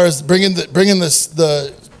as far as bringing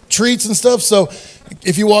the treats and stuff. So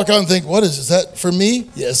if you walk out and think, is that for me?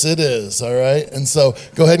 Yes, it is, all right? And so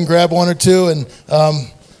go ahead and grab one or two, and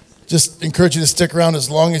just encourage you to stick around as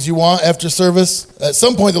long as you want after service. At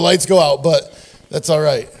some point, the lights go out, but that's all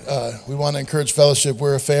right. We want to encourage fellowship.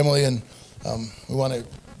 We're a family, and we want to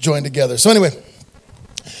join together. So anyway,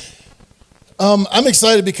 I'm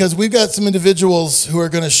excited because we've got some individuals who are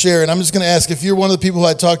going to share, and I'm just going to ask, if you're one of the people who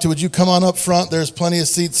I talked to, would you come on up front? There's plenty of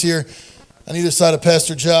seats here on either side of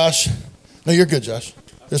Pastor Josh. No, you're good, Josh.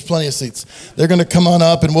 There's plenty of seats. They're going to come on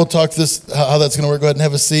up, and we'll talk how that's going to work. Go ahead and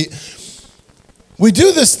have a seat. We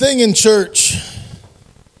do this thing in church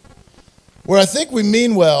where I think we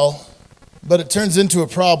mean well, but it turns into a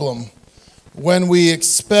problem when we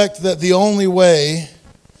expect that the only way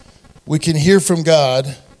we can hear from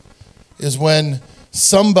God is when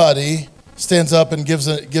somebody stands up and gives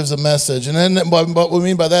a message. And then what we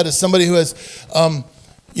mean by that is somebody who has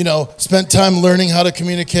spent time learning how to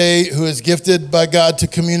communicate, who is gifted by God to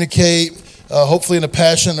communicate, hopefully in a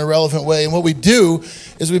passionate and a relevant way. And what we do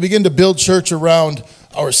is we begin to build church around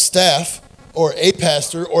our staff, or a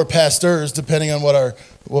pastor, or pastors, depending on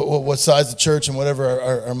what size of church and whatever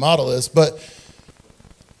our model is. But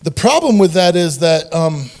the problem with that is that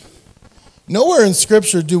nowhere in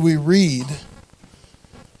Scripture do we read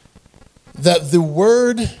that the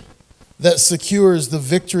word that secures the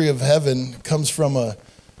victory of heaven comes from a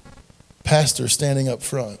pastor standing up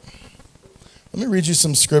front. Let me read you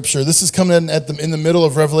some scripture. This is coming in the middle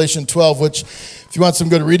of Revelation 12, which, if you want some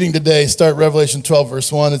good reading today, start Revelation 12, verse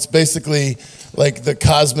 1. It's basically like the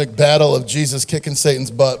cosmic battle of Jesus kicking Satan's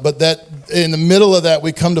butt. But that in the middle of that,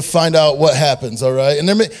 we come to find out what happens, all right? And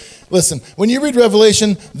listen, when you read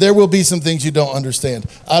Revelation, there will be some things you don't understand.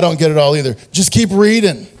 I don't get it all either. Just keep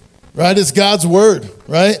reading, right? It's God's word,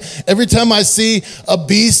 right? Every time I see a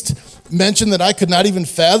beast mentioned that I could not even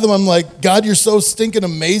fathom, I'm like, God, you're so stinking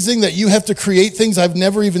amazing that you have to create things I've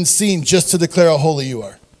never even seen just to declare how holy you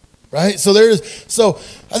are, right? So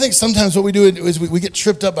I think sometimes what we do is we get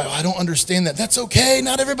tripped up by, I don't understand that. That's okay,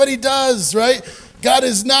 not everybody does, right? God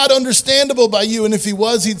is not understandable by you, and if he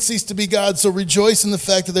was, he'd cease to be God. So rejoice in the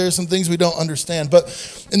fact that there are some things we don't understand.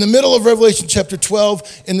 But in the middle of Revelation chapter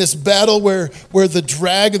 12, in this battle where the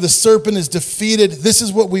drag of the serpent is defeated, this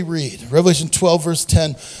is what we read. Revelation 12, verse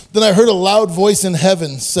 10. Then I heard a loud voice in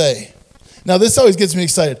heaven say. Now this always gets me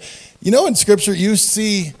excited. You know, in Scripture, you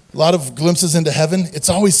see a lot of glimpses into heaven. It's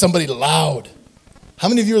always somebody loud. How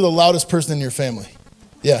many of you are the loudest person in your family?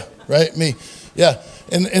 Yeah, right? Me. Yeah.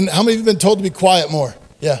 And how many of you have been told to be quiet more?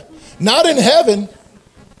 Yeah. Not in heaven.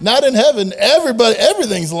 Not in heaven.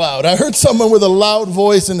 Everything's loud. I heard someone with a loud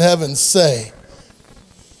voice in heaven say,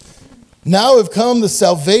 now have come the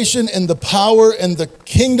salvation and the power and the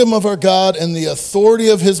kingdom of our God and the authority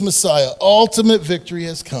of his Messiah. Ultimate victory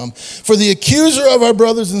has come. For the accuser of our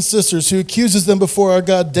brothers and sisters who accuses them before our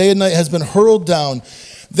God day and night has been hurled down.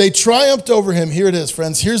 They triumphed over him. Here it is,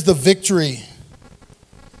 friends. Here's the victory.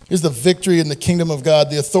 Here's the victory in the kingdom of God,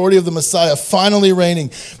 the authority of the Messiah finally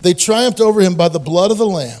reigning. They triumphed over him by the blood of the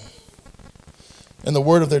Lamb and the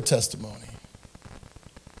word of their testimony.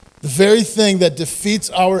 The very thing that defeats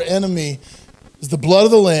our enemy is the blood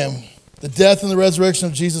of the Lamb, the death and the resurrection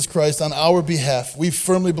of Jesus Christ on our behalf. We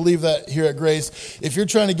firmly believe that here at Grace. If you're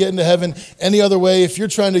trying to get into heaven any other way, if you're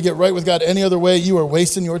trying to get right with God any other way, you are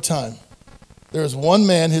wasting your time. There is one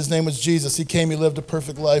man, his name was Jesus. He came, he lived a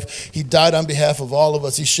perfect life. He died on behalf of all of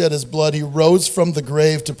us. He shed his blood. He rose from the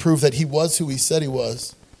grave to prove that he was who he said he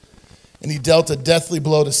was. And he dealt a deathly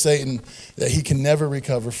blow to Satan that he can never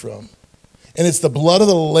recover from. And it's the blood of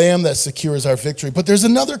the Lamb that secures our victory. But there's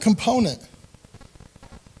another component.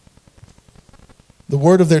 The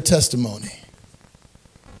word of their testimony.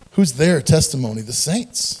 Who's their testimony? The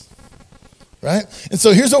saints. Right? And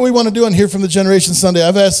so here's what we want to do on Hear from the Generation Sunday.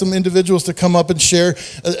 I've asked some individuals to come up and share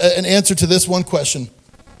an answer to this one question.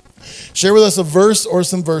 Share with us a verse or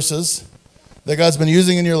some verses that God's been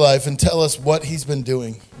using in your life and tell us what he's been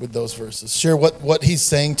doing with those verses. Share what he's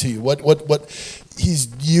saying to you, what he's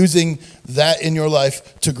using that in your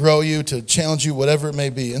life to grow you, to challenge you, whatever it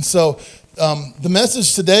may be. And so the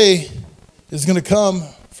message today is going to come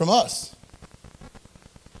from us.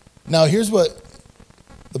 Now here's what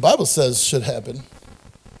the Bible says should happen.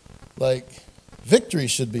 Like, victory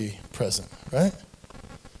should be present, right?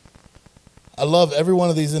 I love every one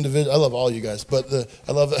of these individuals. I love all you guys, but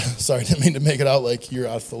sorry, I didn't mean to make it out like you're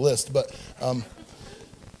off the list, but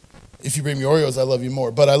if you bring me Oreos, I love you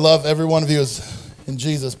more. But I love every one of you in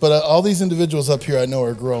Jesus. But all these individuals up here I know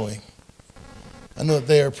are growing. I know that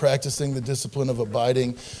they are practicing the discipline of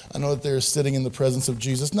abiding. I know that they are sitting in the presence of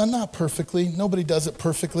Jesus. Not perfectly. Nobody does it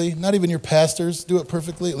perfectly. Not even your pastors do it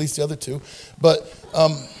perfectly, at least the other two. But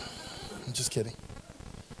I'm just kidding.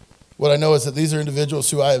 What I know is that these are individuals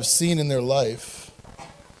who I have seen in their life.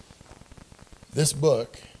 This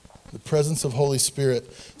book, the presence of Holy Spirit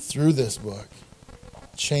through this book,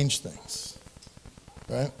 changed things.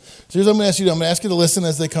 Right? So here's what I'm going to ask you to do. I'm going to ask you to listen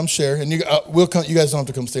as they come share. And you guys don't have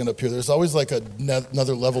to come stand up here. There's always like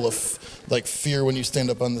another level of like fear when you stand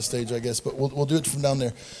up on the stage, I guess. But we'll do it from down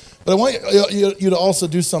there. But I want you to also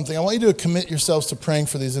do something. I want you to commit yourselves to praying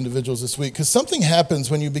for these individuals this week. Because something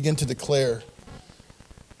happens when you begin to declare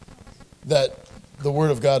that the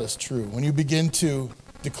Word of God is true. When you begin to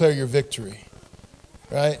declare your victory.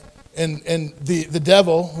 Right? And the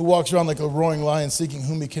devil, who walks around like a roaring lion seeking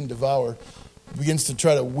whom he can devour, begins to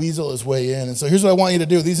try to weasel his way in. And so here's what I want you to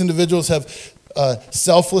do. These individuals have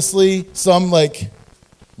selflessly, some like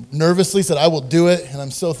nervously said, I will do it. And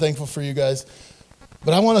I'm so thankful for you guys.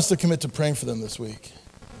 But I want us to commit to praying for them this week.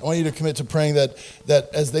 I want you to commit to praying that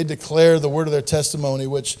as they declare the word of their testimony,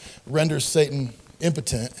 which renders Satan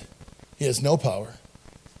impotent, he has no power.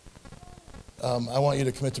 I want you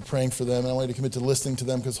to commit to praying for them, and I want you to commit to listening to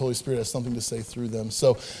them because Holy Spirit has something to say through them.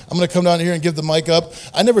 So I'm going to come down here and give the mic up.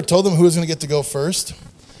 I never told them who was going to get to go first,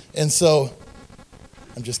 and so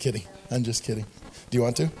I'm just kidding. I'm just kidding. Do you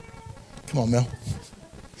want to? Come on, Mel.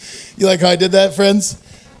 You like how I did that, friends?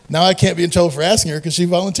 Now I can't be in trouble for asking her because she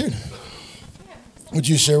volunteered. Would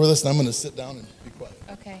you share with us? And I'm going to sit down and be quiet.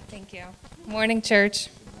 Okay, thank you. Morning, church.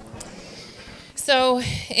 So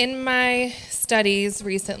in my studies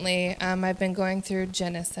recently, I've been going through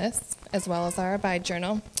Genesis as well as our Abide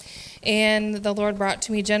Journal. And the Lord brought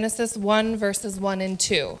to me Genesis 1, verses 1 and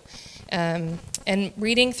 2. And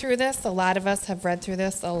reading through this, a lot of us have read through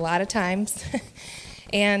this a lot of times.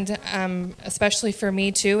 And especially for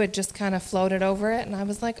me, too, it just kind of floated over it. And I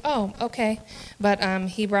was like, oh, okay. But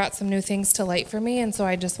he brought some new things to light for me. And so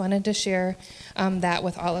I just wanted to share that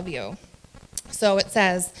with all of you. So it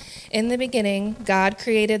says, in the beginning, God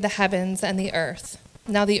created the heavens and the earth.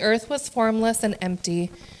 Now the earth was formless and empty.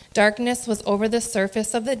 Darkness was over the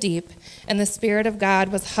surface of the deep, and the Spirit of God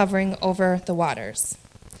was hovering over the waters.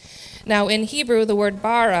 Now in Hebrew, the word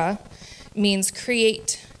bara means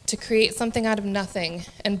create, to create something out of nothing.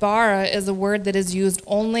 And bara is a word that is used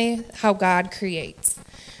only how God creates.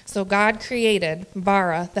 So God created,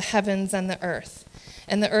 bara, the heavens and the earth.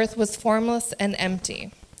 And the earth was formless and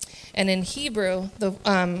empty. And in Hebrew,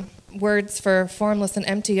 the words for formless and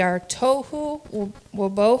empty are tohu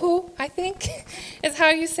wabohu, I think, is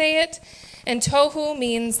how you say it. And tohu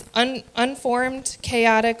means unformed,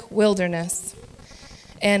 chaotic wilderness.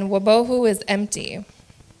 And wabohu is empty.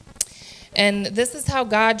 And this is how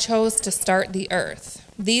God chose to start the earth.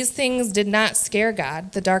 These things did not scare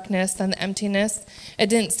God, the darkness and the emptiness. It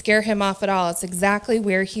didn't scare him off at all. It's exactly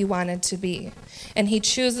where he wanted to be. And he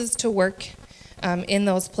chooses to work in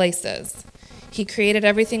those places. He created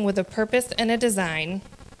everything with a purpose and a design,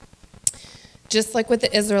 just like with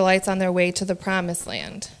the Israelites on their way to the promised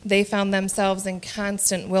land. They found themselves in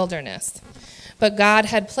constant wilderness. But God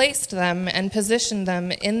had placed them and positioned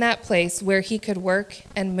them in that place where he could work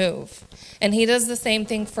and move. And he does the same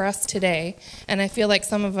thing for us today, and I feel like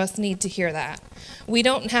some of us need to hear that. We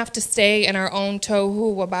don't have to stay in our own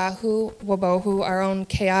tohu wabohu, our own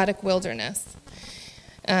chaotic wilderness.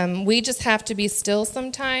 We just have to be still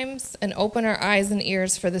sometimes and open our eyes and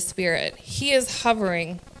ears for the Spirit. He is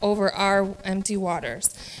hovering over our empty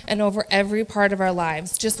waters and over every part of our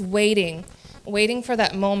lives, just waiting for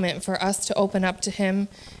that moment for us to open up to him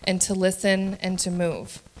and to listen and to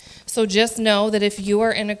move. So just know that if you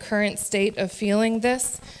are in a current state of feeling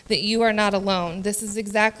this, that you are not alone. This is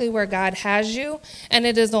exactly where God has you, and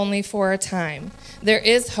it is only for a time. There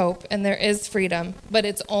is hope and there is freedom, but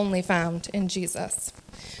it's only found in Jesus.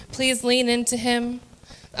 Please lean into him,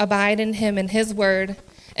 abide in him and his word,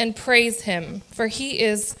 and praise him, for he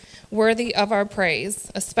is worthy of our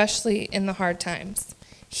praise, especially in the hard times.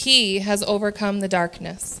 He has overcome the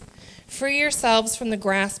darkness. Free yourselves from the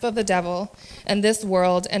grasp of the devil and this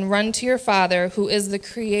world and run to your Father, who is the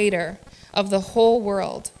creator of the whole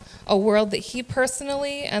world, a world that he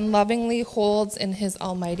personally and lovingly holds in his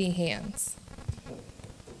almighty hands.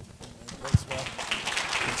 Thanks, Mel.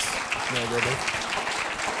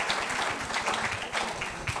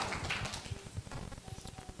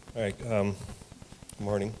 All right, good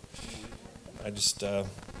morning.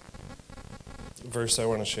 Verse I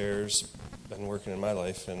want to share has been working in my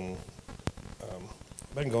life, and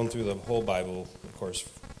I've been going through the whole Bible, of course,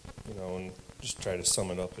 and just try to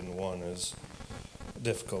sum it up in one is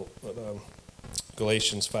difficult. But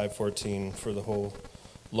Galatians 5:14, for the whole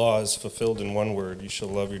law is fulfilled in one word: you shall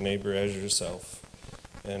love your neighbor as yourself.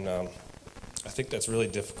 And I think that's really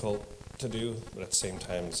difficult to do, but at the same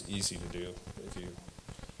time, it's easy to do if you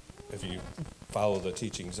if you follow the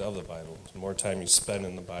teachings of the Bible. The more time you spend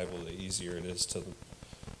in the Bible, the easier it is to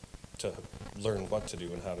learn what to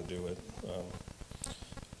do and how to do it.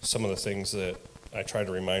 Some of the things that I try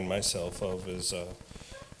to remind myself of is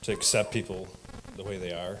to accept people the way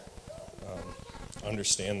they are,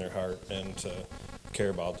 understand their heart, and to care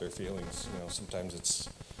about their feelings. Sometimes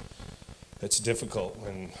it's difficult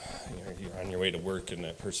when you're on your way to work and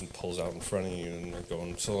that person pulls out in front of you and they're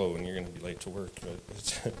going slow and you're going to be late to work.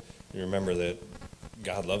 But you remember that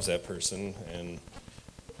God loves that person, and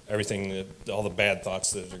all the bad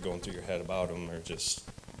thoughts that are going through your head about them are just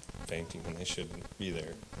fainting when they shouldn't be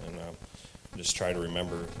there. And just try to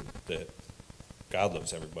remember that God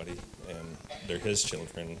loves everybody, and they're His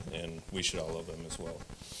children, and we should all love them as well.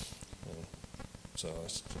 And so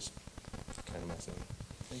that's just kind of my thing.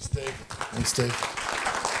 Thanks, Dave. Thanks, Dave.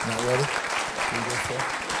 Not ready? Can you go for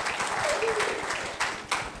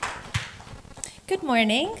it? Good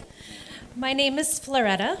morning. My name is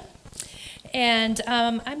Floretta, and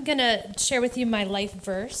I'm going to share with you my life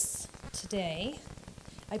verse today.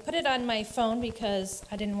 I put it on my phone because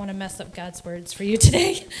I didn't want to mess up God's words for you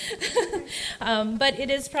today. But it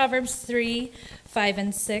is Proverbs 3, 5,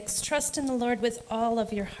 and 6. Trust in the Lord with all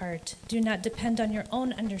of your heart. Do not depend on your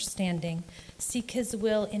own understanding. Seek His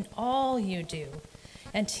will in all you do,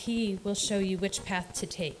 and He will show you which path to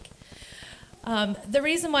take. The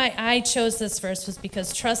reason why I chose this verse was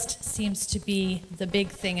because trust seems to be the big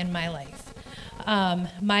thing in my life.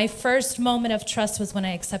 My first moment of trust was when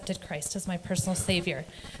I accepted Christ as my personal Savior.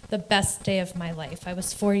 The best day of my life. I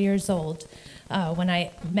was 4 years old when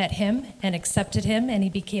I met Him and accepted Him, and He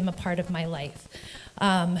became a part of my life.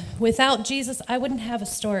 Without Jesus, I wouldn't have a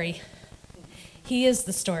story. He is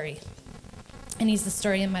the story, and He's the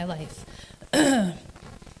story in my life.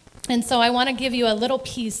 And so I want to give you a little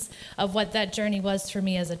piece of what that journey was for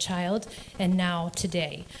me as a child and now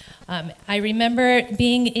today. I remember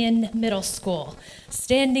being in middle school,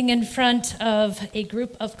 standing in front of a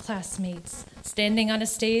group of classmates, standing on a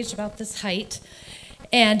stage about this height,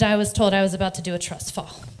 and I was told I was about to do a trust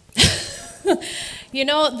fall.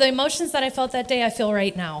 The emotions that I felt that day, I feel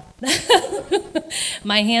right now.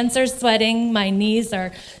 My hands are sweating, my knees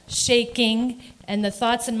are shaking, and the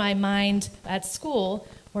thoughts in my mind at school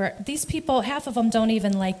were, these people, half of them don't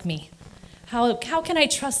even like me. How can I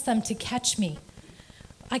trust them to catch me?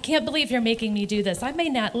 I can't believe you're making me do this. I may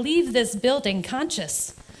not leave this building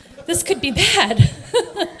conscious. This could be bad.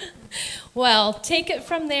 Well, take it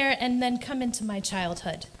from there and then come into my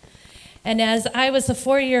childhood. And as I was a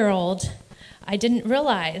 4-year-old, I didn't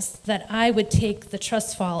realize that I would take the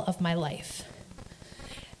trust fall of my life.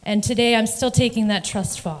 And today I'm still taking that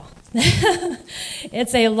trust fall.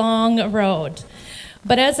 It's a long road.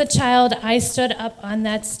 But as a child, I stood up on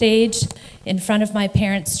that stage in front of my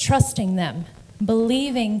parents, trusting them,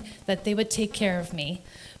 believing that they would take care of me,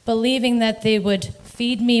 believing that they would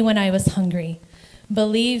feed me when I was hungry,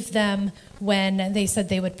 believe them when they said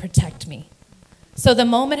they would protect me. So the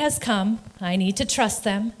moment has come. I need to trust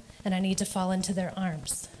them, and I need to fall into their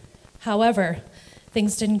arms. However,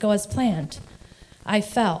 things didn't go as planned. I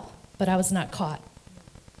fell, but I was not caught.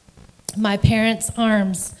 My parents'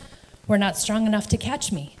 arms were not strong enough to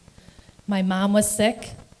catch me. My mom was sick.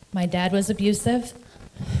 My dad was abusive.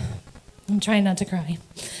 I'm trying not to cry.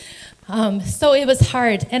 So it was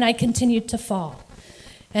hard, and I continued to fall.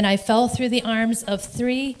 And I fell through the arms of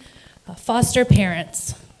 3 foster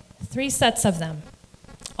parents, 3 sets of them.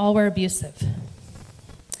 All were abusive.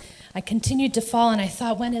 I continued to fall, and I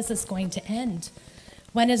thought, when is this going to end?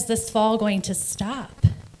 When is this fall going to stop?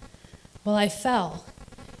 Well, I fell,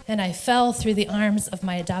 and I fell through the arms of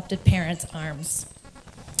my adopted parents' arms.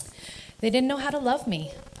 They didn't know how to love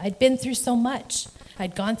me. I'd been through so much.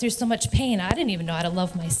 I'd gone through so much pain. I didn't even know how to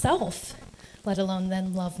love myself, let alone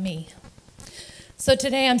then love me. So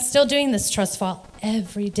today I'm still doing this trust fall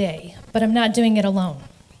every day, but I'm not doing it alone.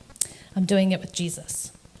 I'm doing it with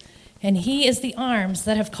Jesus. And He is the arms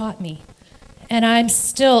that have caught me, and I'm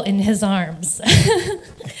still in His arms.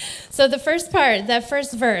 So the first part, that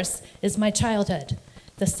first verse, is my childhood.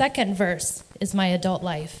 The second verse is my adult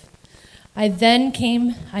life. I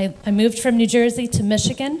moved from New Jersey to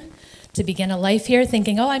Michigan to begin a life here,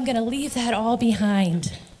 thinking, I'm going to leave that all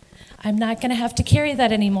behind. I'm not going to have to carry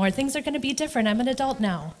that anymore. Things are going to be different. I'm an adult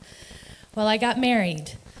now. Well, I got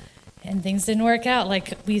married, and things didn't work out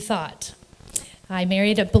like we thought. I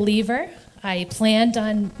married a believer. I planned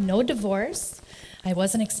on no divorce. I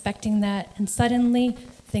wasn't expecting that, and suddenly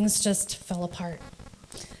things just fell apart.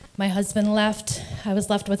 My husband left. I was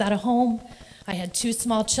left without a home. I had 2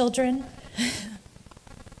 small children,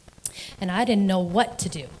 and I didn't know what to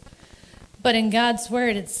do. But in God's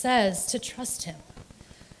word, it says to trust Him.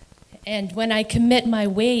 And when I commit my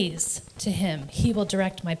ways to him, he will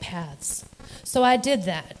direct my paths. So I did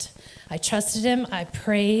that. I trusted him, I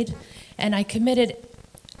prayed, and I committed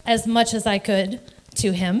as much as I could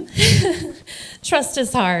to him. Trust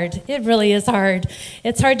is hard. It really is hard.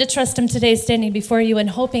 It's hard to trust him today standing before you and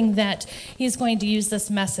hoping that he's going to use this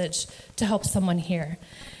message to help someone here.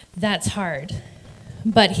 That's hard.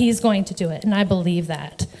 But he's going to do it, and I believe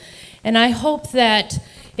that. And I hope that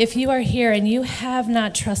if you are here and you have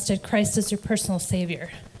not trusted Christ as your personal Savior,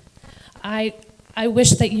 I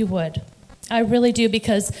wish that you would. I really do,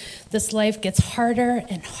 because this life gets harder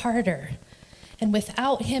and harder. And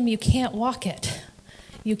without him, you can't walk it.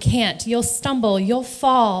 You can't. You'll stumble. You'll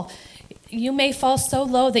fall. You may fall so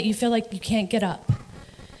low that you feel like you can't get up.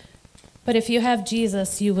 But if you have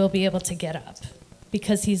Jesus, you will be able to get up,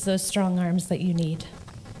 because he's those strong arms that you need.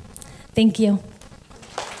 Thank you.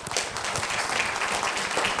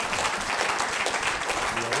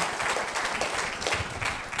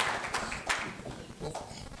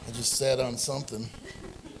 I just sat on something.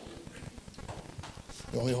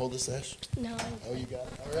 You want me to hold this, Ash? No. Oh, you got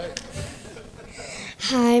it. All right.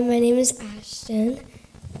 Hi, my name is Ashton.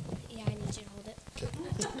 Yeah, I need you to hold it. Okay.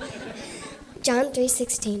 John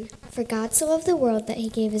 3:16. For God so loved the world that he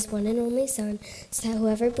gave his one and only Son, so that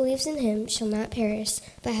whoever believes in him shall not perish,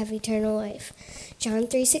 but have eternal life. John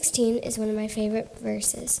 3:16 is one of my favorite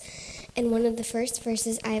verses, and one of the first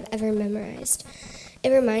verses I have ever memorized. It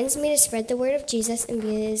reminds me to spread the word of Jesus and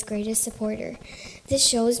be his greatest supporter. This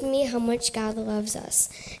shows me how much God loves us.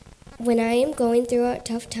 When I am going through a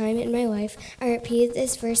tough time in my life, I repeat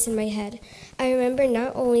this verse in my head. I remember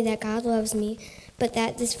not only that God loves me, but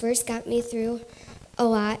that this verse got me through a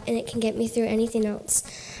lot, and it can get me through anything else.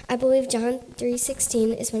 I believe John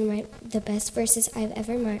 3:16 is one of the best verses I've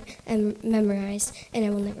ever memorized, and I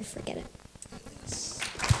will never forget it.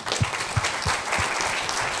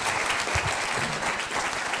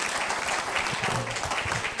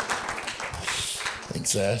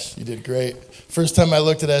 Thanks, Ash. You did great. First time I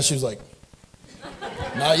looked at Ash, she was like,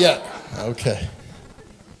 not yet. Okay.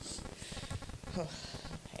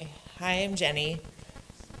 Hi, I'm Jenny.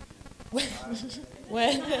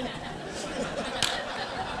 When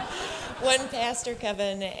Pastor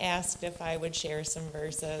Kevin asked if I would share some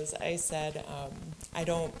verses, I said, I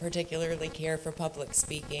don't particularly care for public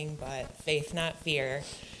speaking, but faith, not fear.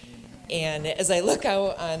 And as I look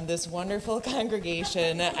out on this wonderful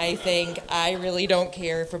congregation, I think I really don't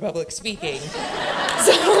care for public speaking.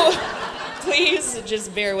 So please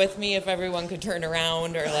just bear with me if everyone could turn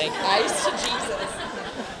around or like, eyes to Jesus.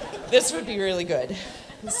 This would be really good.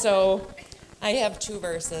 So I have two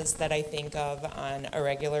verses that I think of on a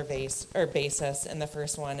regular basis, and the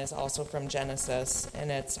first one is also from Genesis,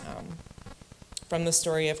 and it's from the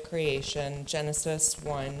story of creation, Genesis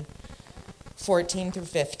 1:14 through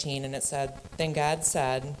 15, and it said, Then God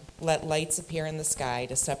said, Let lights appear in the sky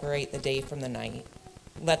to separate the day from the night.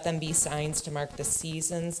 Let them be signs to mark the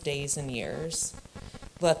seasons, days, and years.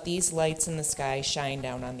 Let these lights in the sky shine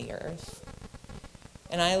down on the earth.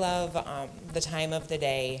 And I love the time of the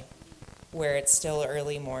day where it's still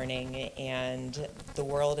early morning and the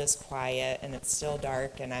world is quiet and it's still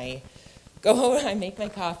dark, and I make my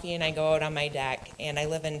coffee and I go out on my deck, and I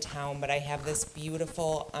live in town, but I have this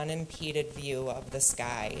beautiful unimpeded view of the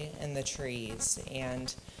sky and the trees,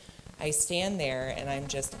 and I stand there and I'm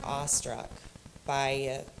just awestruck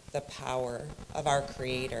by the power of our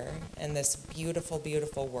Creator and this beautiful,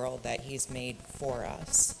 beautiful world that He's made for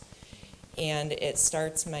us. And it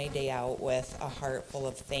starts my day out with a heart full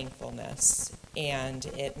of thankfulness, and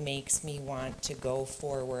it makes me want to go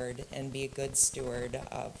forward and be a good steward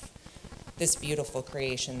of this beautiful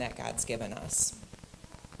creation that God's given us.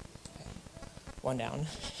 Okay. One down.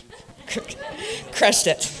 Crushed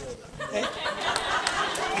it. Okay.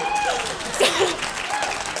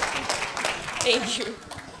 Thank you.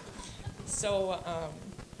 So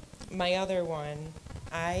my other one,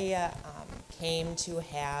 I came to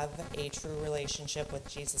have a true relationship with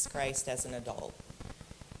Jesus Christ as an adult.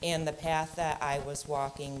 And the path that I was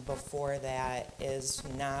walking before that is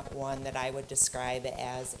not one that I would describe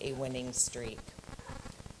as a winning streak.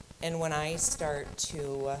 And when I start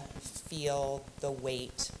to feel the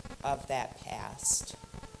weight of that past,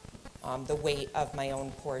 the weight of my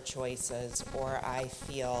own poor choices, or I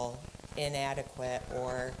feel inadequate,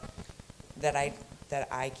 or that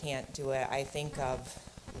I can't do it, I think of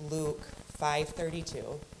Luke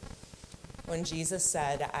 5:32, when Jesus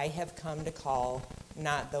said, I have come to call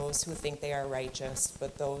not those who think they are righteous,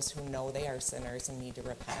 but those who know they are sinners and need to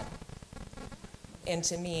repent. And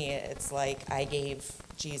to me, it's like I gave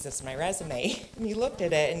Jesus my resume, and he looked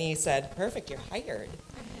at it and he said, perfect, you're hired.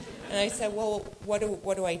 And I said, well, what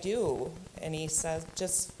do I do? And he says,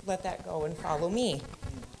 just let that go and follow me.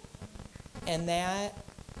 And that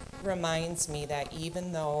reminds me that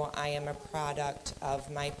even though I am a product of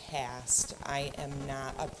my past, I am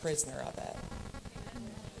not a prisoner of it.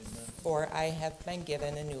 For I have been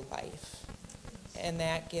given a new life. And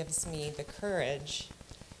that gives me the courage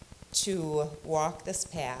to walk this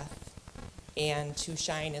path and to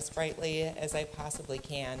shine as brightly as I possibly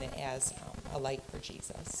can as a light for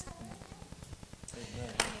Jesus.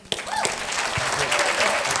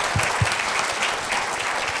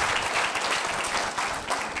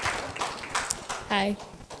 Hi,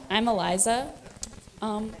 I'm Eliza.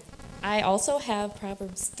 I also have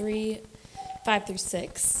Proverbs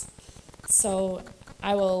 3:5-6, so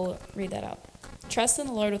I will read that out. Trust in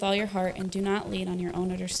the Lord with all your heart and do not lean on your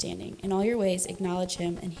own understanding. In all your ways, acknowledge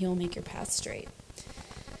him, and he will make your path straight.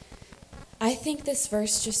 I think this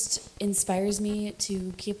verse just inspires me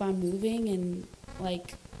to keep on moving. And,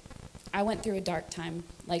 I went through a dark time,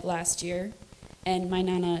 last year, and my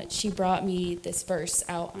Nana, she brought me this verse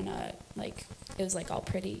out on a, it was, all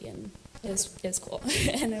pretty, and it was cool.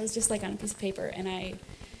 And it was just, on a piece of paper, and I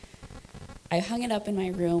hung it up in my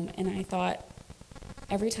room, and I thought,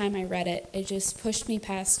 every time I read it, it just pushed me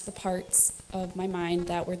past the parts of my mind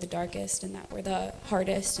that were the darkest and that were the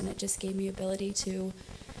hardest, and it just gave me ability to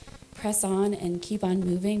press on and keep on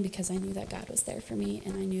moving because I knew that God was there for me,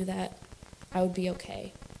 and I knew that I would be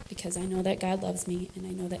okay because I know that God loves me, and I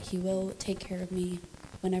know that he will take care of me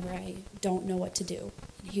whenever I don't know what to do.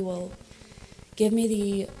 He will give me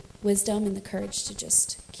the wisdom and the courage to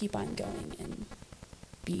just keep on going and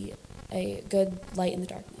be a good light in the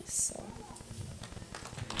darkness. So.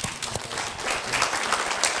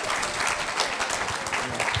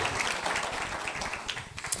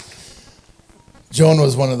 Joan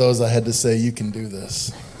was one of those I had to say, you can do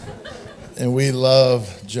this. And we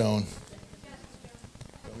love Joan.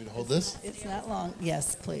 Want me to hold this? It's not long.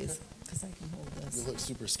 Yes, please, because I can hold this. You look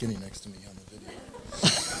super skinny next to me on the video.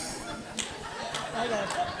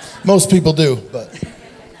 Most people do, but.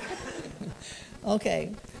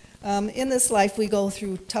 Okay. In this life, we go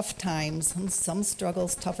through tough times, some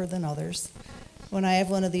struggles tougher than others. When I have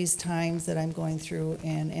one of these times that I'm going through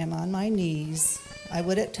and am on my knees, I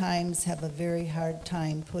would at times have a very hard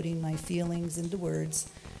time putting my feelings into words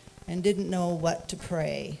and didn't know what to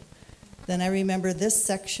pray. Then I remember this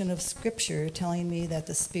section of Scripture telling me that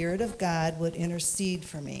the Spirit of God would intercede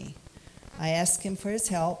for me. I ask him for his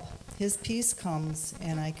help, his peace comes,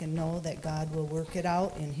 and I can know that God will work it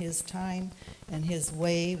out in his time and his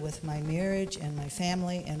way with my marriage and my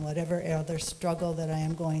family and whatever other struggle that I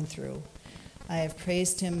am going through. I have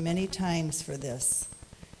praised him many times for this.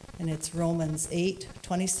 And it's Romans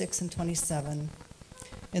 8:26 and 27.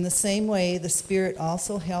 In the same way, the Spirit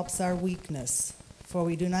also helps our weakness, for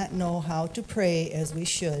we do not know how to pray as we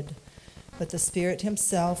should, but the Spirit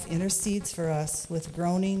himself intercedes for us with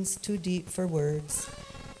groanings too deep for words.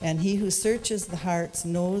 And he who searches the hearts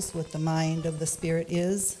knows what the mind of the Spirit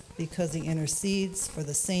is, because he intercedes for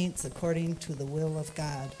the saints according to the will of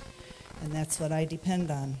God. And that's what I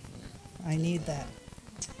depend on. I need that.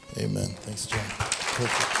 Amen. Thanks, John.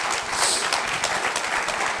 Perfect.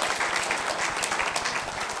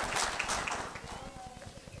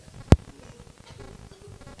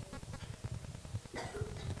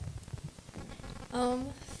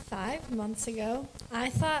 Five months ago, I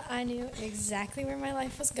thought I knew exactly where my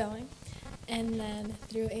life was going, and then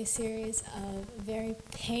through a series of very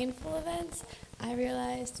painful events, I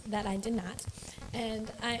realized that I did not.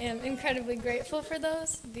 And I am incredibly grateful for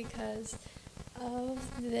those because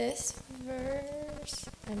of this verse.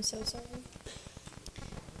 I'm so sorry.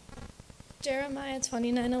 Jeremiah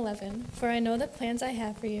 29:11. For I know the plans I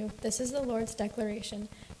have for you. This is the Lord's declaration.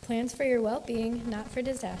 Plans for your well-being, not for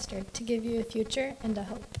disaster, to give you a future and a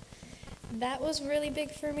hope. That was really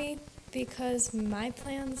big for me because my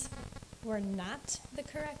plans were not the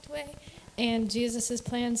correct way, and Jesus'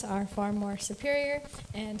 plans are far more superior,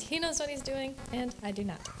 and he knows what he's doing, and I do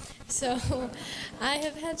not. So I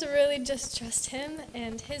have had to really just trust him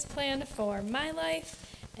and his plan for my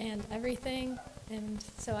life and everything, and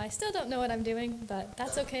so I still don't know what I'm doing, but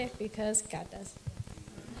that's okay because God does.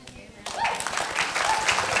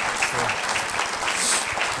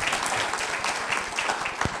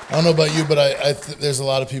 I don't know about you, but there's a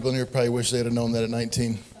lot of people in here who probably wish they'd have known that at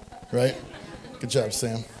 19, right? Good job,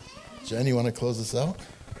 Sam. Jen, you want to close this out?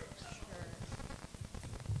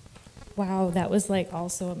 Wow, that was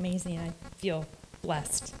also amazing. I feel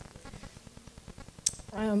blessed.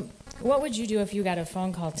 What would you do if you got a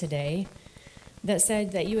phone call today that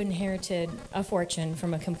said that you inherited a fortune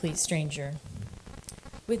from a complete stranger?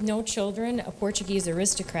 With no children, a Portuguese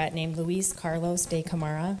aristocrat named Luís Carlos de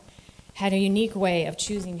Camara had a unique way of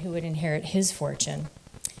choosing who would inherit his fortune.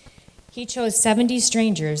 He chose 70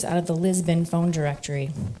 strangers out of the Lisbon phone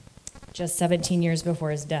directory, just 17 years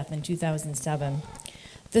before his death in 2007.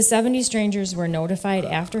 The 70 strangers were notified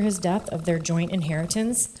after his death of their joint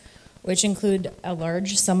inheritance, which include a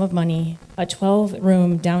large sum of money, a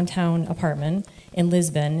 12-room downtown apartment in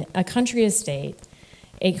Lisbon, a country estate,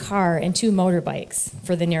 a car, and 2 motorbikes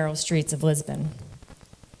for the narrow streets of Lisbon.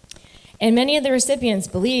 And many of the recipients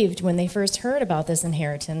believed when they first heard about this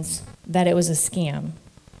inheritance that it was a scam.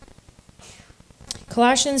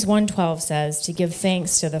 Colossians 1:12 says to give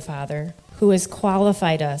thanks to the Father who has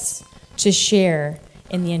qualified us to share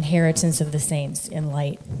in the inheritance of the saints in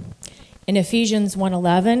light. In Ephesians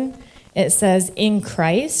 1:11, it says, in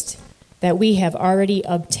Christ, that we have already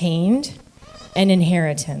obtained an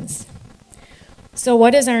inheritance. So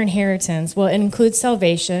what is our inheritance? Well, it includes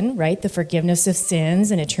salvation, right? The forgiveness of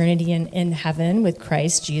sins and eternity in heaven with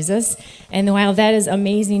Christ Jesus. And while that is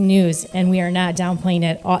amazing news, and we are not downplaying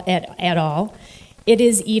it at all, it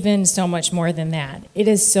is even so much more than that. It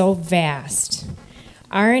is so vast.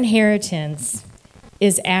 Our inheritance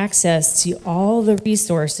is access to all the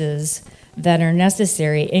resources that are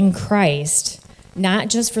necessary in Christ, not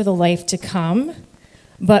just for the life to come,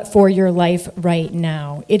 but for your life right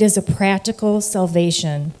now. It is a practical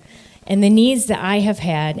salvation. And the needs that I have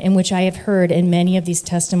had, and which I have heard in many of these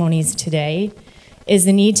testimonies today, is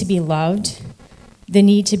the need to be loved, the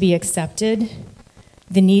need to be accepted,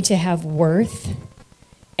 the need to have worth,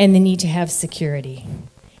 and the need to have security.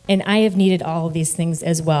 And I have needed all of these things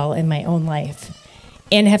as well in my own life,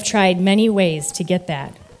 and have tried many ways to get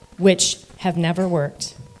that, which have never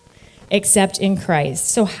worked, except in Christ.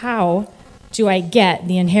 So how do I get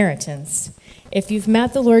the inheritance? If you've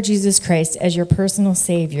met the Lord Jesus Christ as your personal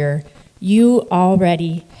Savior, you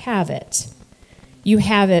already have it. You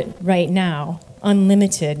have it right now,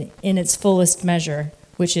 unlimited in its fullest measure,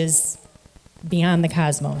 which is beyond the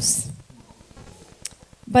cosmos.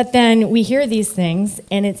 But then we hear these things,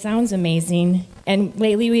 and it sounds amazing. And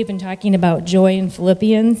lately we've been talking about joy in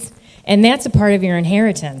Philippians, and that's a part of your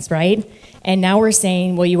inheritance, right? And now we're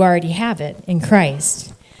saying, well, you already have it in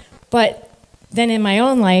Christ. But then in my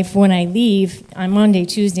own life, when I leave on Monday,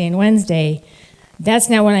 Tuesday, and Wednesday, that's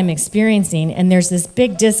not what I'm experiencing. And there's this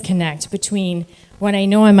big disconnect between what I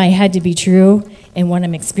know in my head to be true and what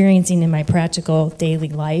I'm experiencing in my practical daily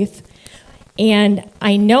life. And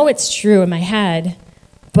I know it's true in my head,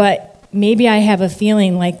 but maybe I have a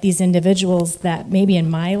feeling like these individuals that maybe in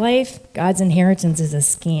my life, God's inheritance is a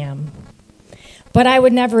scam. But I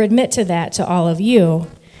would never admit to that to all of you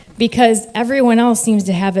because everyone else seems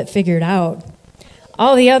to have it figured out.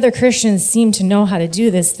 All the other Christians seem to know how to do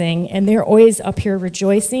this thing, and they're always up here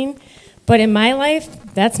rejoicing. But in my life,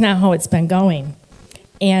 that's not how it's been going.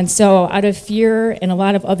 And so out of fear and a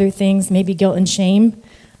lot of other things, maybe guilt and shame,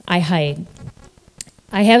 I hide.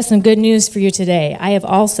 I have some good news for you today. I have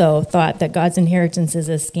also thought that God's inheritance is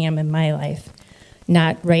a scam in my life.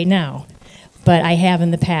 Not right now, but I have in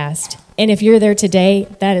the past. And if you're there today,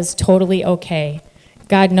 that is totally okay.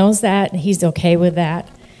 God knows that, and He's okay with that.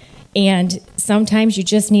 And sometimes you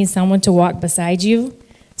just need someone to walk beside you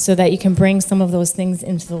so that you can bring some of those things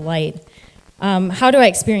into the light. How do I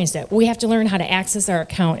experience that? We have to learn how to access our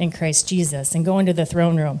account in Christ Jesus and go into the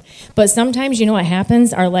throne room. But sometimes, you know what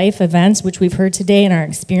happens? Our life events, which we've heard today, and our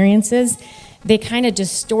experiences, they kind of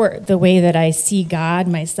distort the way that I see God,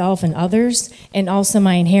 myself, and others, and also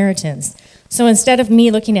my inheritance. So instead of me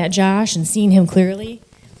looking at Josh and seeing him clearly,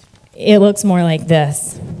 it looks more like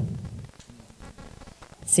this.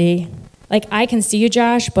 See? Like, I can see you,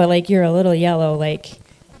 Josh, but, like, you're a little yellow, like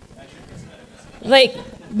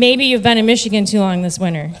maybe you've been in Michigan too long this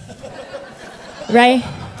winter. Right?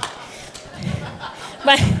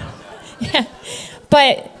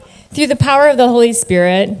 But through the power of the Holy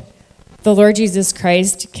Spirit, the Lord Jesus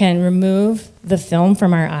Christ can remove the film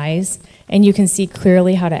from our eyes, and you can see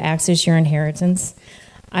clearly how to access your inheritance.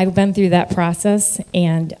 I've been through that process,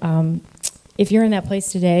 and if you're in that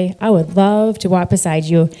place today, I would love to walk beside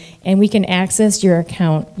you, and we can access your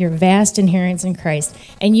account, your vast inheritance in Christ.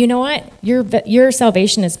 And you know what? Your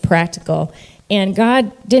salvation is practical, and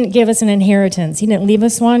God didn't give us an inheritance. He didn't leave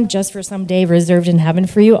us one just for some day reserved in heaven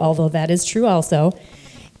for you, although that is true also,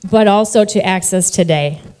 but also to access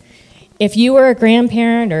today. If you were a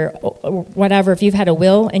grandparent or whatever, if you've had a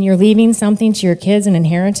will and you're leaving something to your kids, an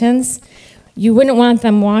inheritance, you wouldn't want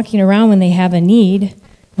them walking around when they have a need,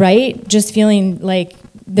 right? Just feeling like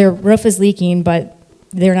their roof is leaking, but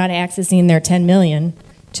they're not accessing their $10 million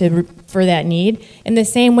for that need. In the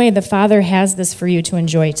same way, the Father has this for you to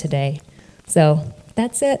enjoy today. So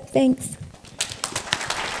That's it. Thanks.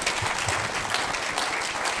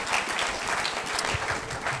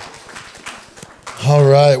 All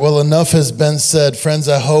right. Well, enough has been said. Friends,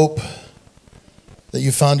 I hope that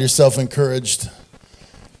you found yourself encouraged.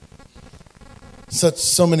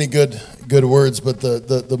 So many good words, but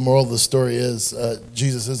the moral of the story is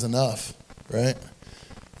Jesus is enough, right?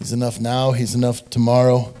 He's enough now. He's enough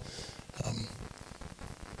tomorrow.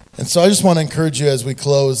 And so I just want to encourage you as we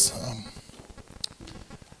close.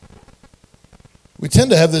 We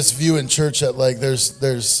tend to have this view in church that like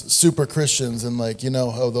there's super Christians and like,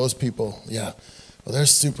 those people, yeah, well, they're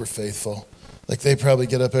super faithful. Like they probably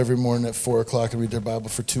get up every morning at 4 o'clock and read their Bible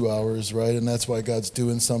for 2 hours, right? And that's why God's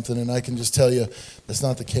doing something. And I can just tell you that's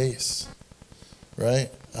not the case,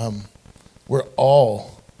 right? We're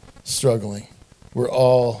all struggling. We're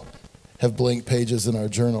all have blank pages in our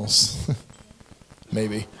journals.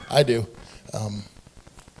 Maybe. I do.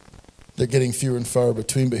 They're getting fewer and far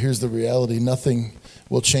between, but here's the reality. Nothing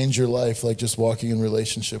will change your life like just walking in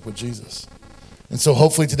relationship with Jesus. And so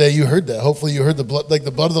hopefully today you heard that. Hopefully you heard the blood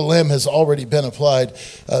of the Lamb has already been applied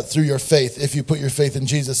through your faith if you put your faith in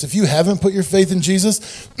Jesus. If you haven't put your faith in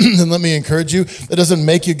Jesus, then let me encourage you, that doesn't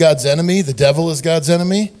make you God's enemy. The devil is God's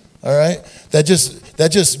enemy, all right? That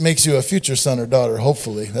just makes you a future son or daughter,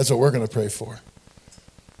 hopefully. That's what we're going to pray for.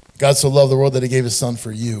 God so loved the world that he gave his son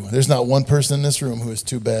for you. There's not one person in this room who is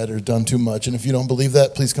too bad or done too much. And if you don't believe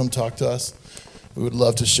that, please come talk to us. We would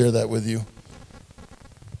love to share that with you.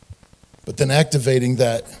 But then activating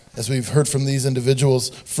that, as we've heard from these individuals,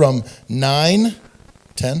 from 9,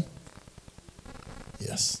 10?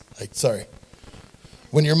 Yes, sorry.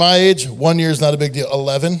 When you're my age, 1 year is not a big deal.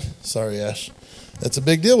 11? Sorry, Ash. That's a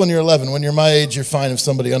big deal when you're 11. When you're my age, you're fine if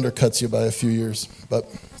somebody undercuts you by a few years. But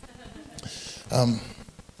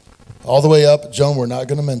all the way up, Joan, we're not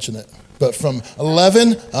going to mention it. But from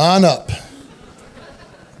 11 on up,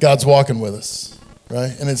 God's walking with us.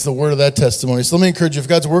 Right? And it's the word of that testimony. So let me encourage you, if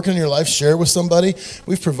God's working in your life, share it with somebody.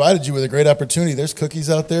 We've provided you with a great opportunity. There's cookies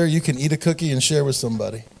out there. You can eat a cookie and share with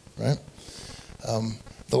somebody, right?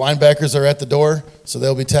 The linebackers are at the door, so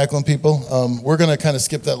they'll be tackling people. We're going to kind of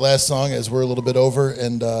skip that last song as we're a little bit over,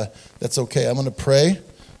 and that's okay. I'm going to pray.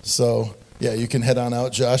 So, yeah, you can head on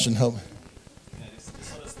out, Josh, and help.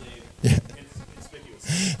 Yeah.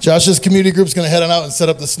 Josh's community group's going to head on out and set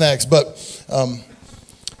up the snacks. But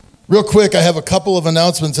real quick, I have a couple of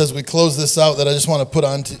announcements as we close this out that I just want to put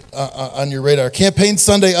on your radar. Campaign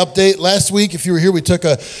Sunday update. Last week, if you were here, we took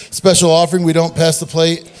a special offering. We don't pass the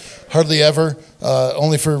plate hardly ever,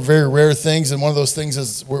 only for very rare things. And one of those things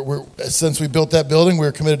is, since we built that building,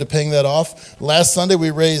 we're committed to paying that off. Last Sunday, we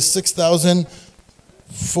raised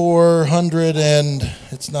 $6,400, and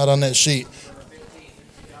it's not on that sheet.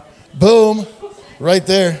 Boom, right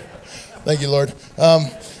there. Thank you, Lord.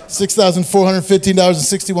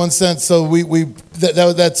 $6,415.61. So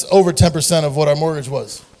that's over 10% of what our mortgage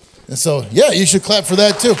was. And so, yeah, you should clap for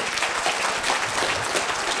that too.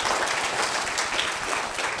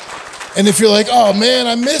 And if you're like, oh man,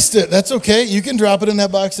 I missed it, that's okay. You can drop it in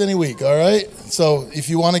that box any week, all right? So if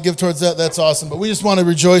you want to give towards that, that's awesome. But we just want to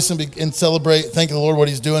rejoice and celebrate, thank the Lord what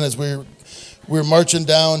he's doing as we're marching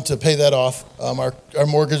down to pay that off. Our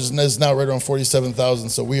mortgage is now right around $47,000,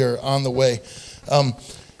 so we are on the way.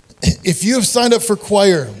 If you have signed up for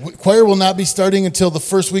choir will not be starting until the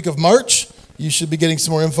first week of March. You should be getting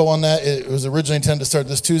some more info on that. It was originally intended to start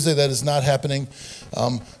this Tuesday. That is not happening.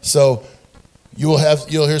 So you'll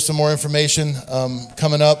hear some more information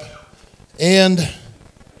coming up. And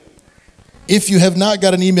if you have not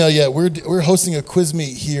got an email yet, we're hosting a quiz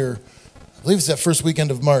meet here. I believe it's that first weekend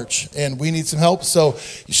of March, and we need some help. So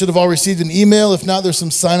you should have all received an email. If not, there's some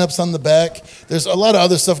sign-ups on the back. There's a lot of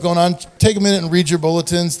other stuff going on. Take a minute and read your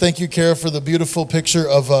bulletins. Thank you, Kara, for the beautiful picture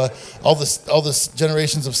of all this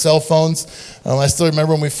generations of cell phones. I still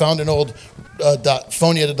remember when we found an old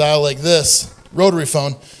phone you had to dial like this, rotary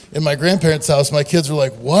phone, in my grandparents' house. My kids were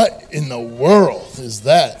like, what in the world is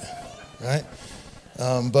that, right?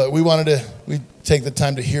 But we take the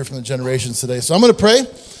time to hear from the generations today. So I'm going to pray.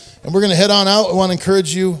 And we're going to head on out. I want to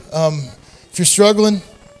encourage you, if you're struggling,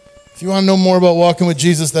 if you want to know more about walking with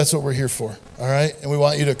Jesus, that's what we're here for, all right? And we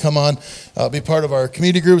want you to come on, be part of our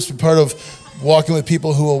community groups, be part of walking with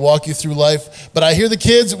people who will walk you through life. But I hear the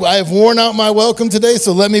kids. I have worn out my welcome today,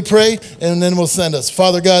 so let me pray, and then we'll send us.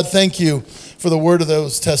 Father God, thank you for the word of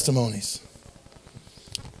those testimonies.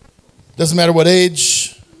 Doesn't matter what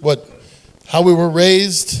age, how we were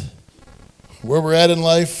raised, where we're at in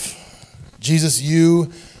life. Jesus,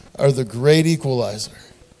 you are the great equalizer.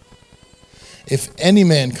 If any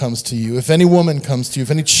man comes to you, if any woman comes to you,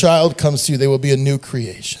 if any child comes to you, they will be a new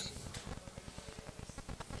creation.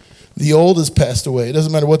 The old has passed away. It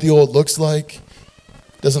doesn't matter what the old looks like.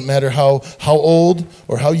 It doesn't matter how old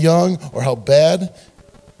or how young or how bad.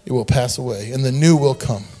 It will pass away, and the new will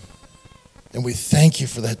come. And we thank you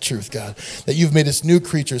for that truth, God, that you've made us new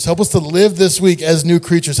creatures. Help us to live this week as new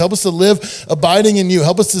creatures. Help us to live abiding in you.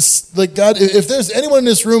 Help us to, like, God, if there's anyone in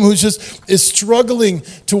this room who is struggling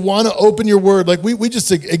to want to open your word, like we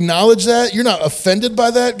just acknowledge that. You're not offended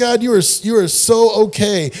by that, God. You are so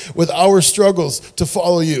okay with our struggles to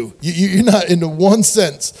follow you. You're not in one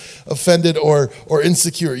sense offended or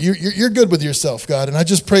insecure. You're good with yourself, God. And I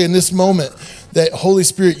just pray in this moment that, Holy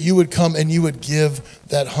Spirit, you would come and you would give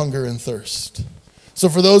that hunger and thirst. So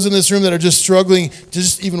for those in this room that are just struggling to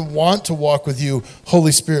just even want to walk with you,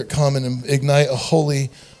 Holy Spirit, come and ignite a holy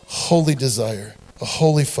desire, a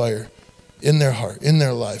holy fire in their heart, in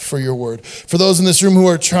their life for your word. For those in this room who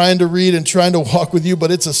are trying to read and trying to walk with you,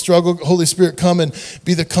 but it's a struggle, Holy Spirit, come and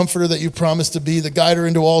be the comforter that you've promised to be, the guider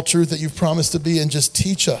into all truth that you've promised to be, and just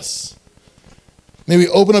teach us. May we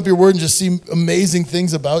open up your word and just see amazing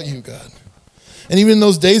things about you, God. And even in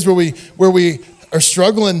those days where we are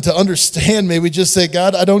struggling to understand, may we just say,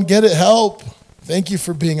 God, I don't get it, help. Thank you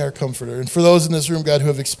for being our comforter. And for those in this room, God, who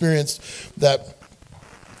have experienced that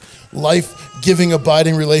life-giving,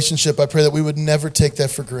 abiding relationship, I pray that we would never take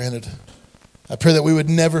that for granted. I pray that we would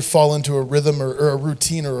never fall into a rhythm or a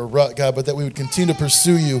routine or a rut, God, but that we would continue to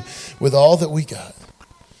pursue you with all that we got.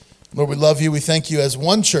 Lord, we love you. We thank you as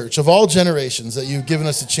one church of all generations that you've given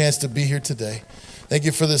us a chance to be here today. Thank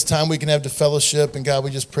you for this time we can have to fellowship. And God,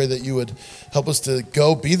 we just pray that you would help us to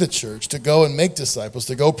go be the church, to go and make disciples,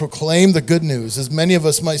 to go proclaim the good news. As many of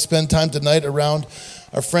us might spend time tonight around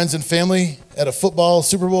our friends and family at a football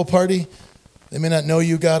Super Bowl party, they may not know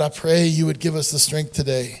you, God. I pray you would give us the strength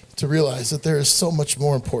today to realize that there is so much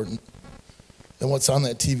more important than what's on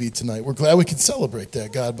that TV tonight. We're glad we can celebrate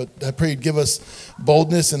that, God, but I pray you'd give us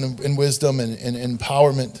boldness and wisdom and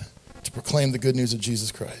empowerment to proclaim the good news of Jesus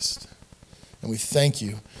Christ. And we thank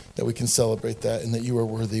you that we can celebrate that and that you are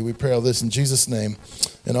worthy. We pray all this in Jesus' name.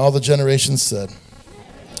 And all the generations said,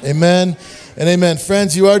 amen and amen.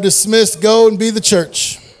 Friends, you are dismissed. Go and be the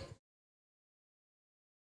church.